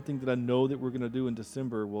 Again, the only thing that I know that we're going to do in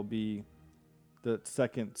December will be the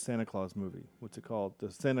second Santa Claus movie. What's it called?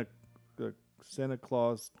 The Santa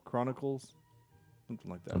Claus Chronicles?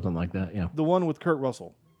 Something like that. Something like that, yeah. The one with Kurt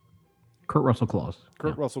Russell. Kurt Russell Claus.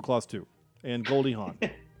 Russell Claus 2. And Goldie Hawn.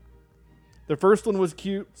 The first one was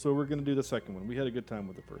cute, so we're going to do the second one. We had a good time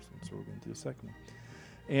with the first one, so we're going to do the second one.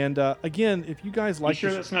 And again, if you guys like... You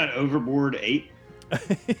sure that's not Overboard 8?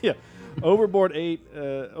 Yeah. Overboard 8,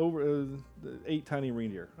 8 tiny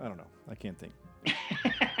reindeer. I don't know. I can't think.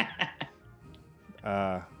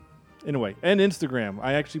 Anyway, and Instagram.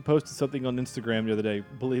 I actually posted something on Instagram the other day,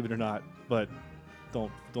 believe it or not, but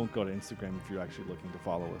don't go to Instagram if you're actually looking to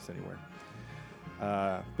follow us anywhere.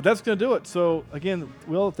 But that's going to do it. So, again,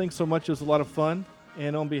 Will, thanks so much. It was a lot of fun.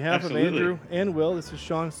 And on behalf of Andrew and Will, this is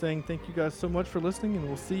Sean saying thank you guys so much for listening, and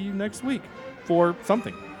we'll see you next week for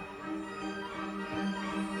something.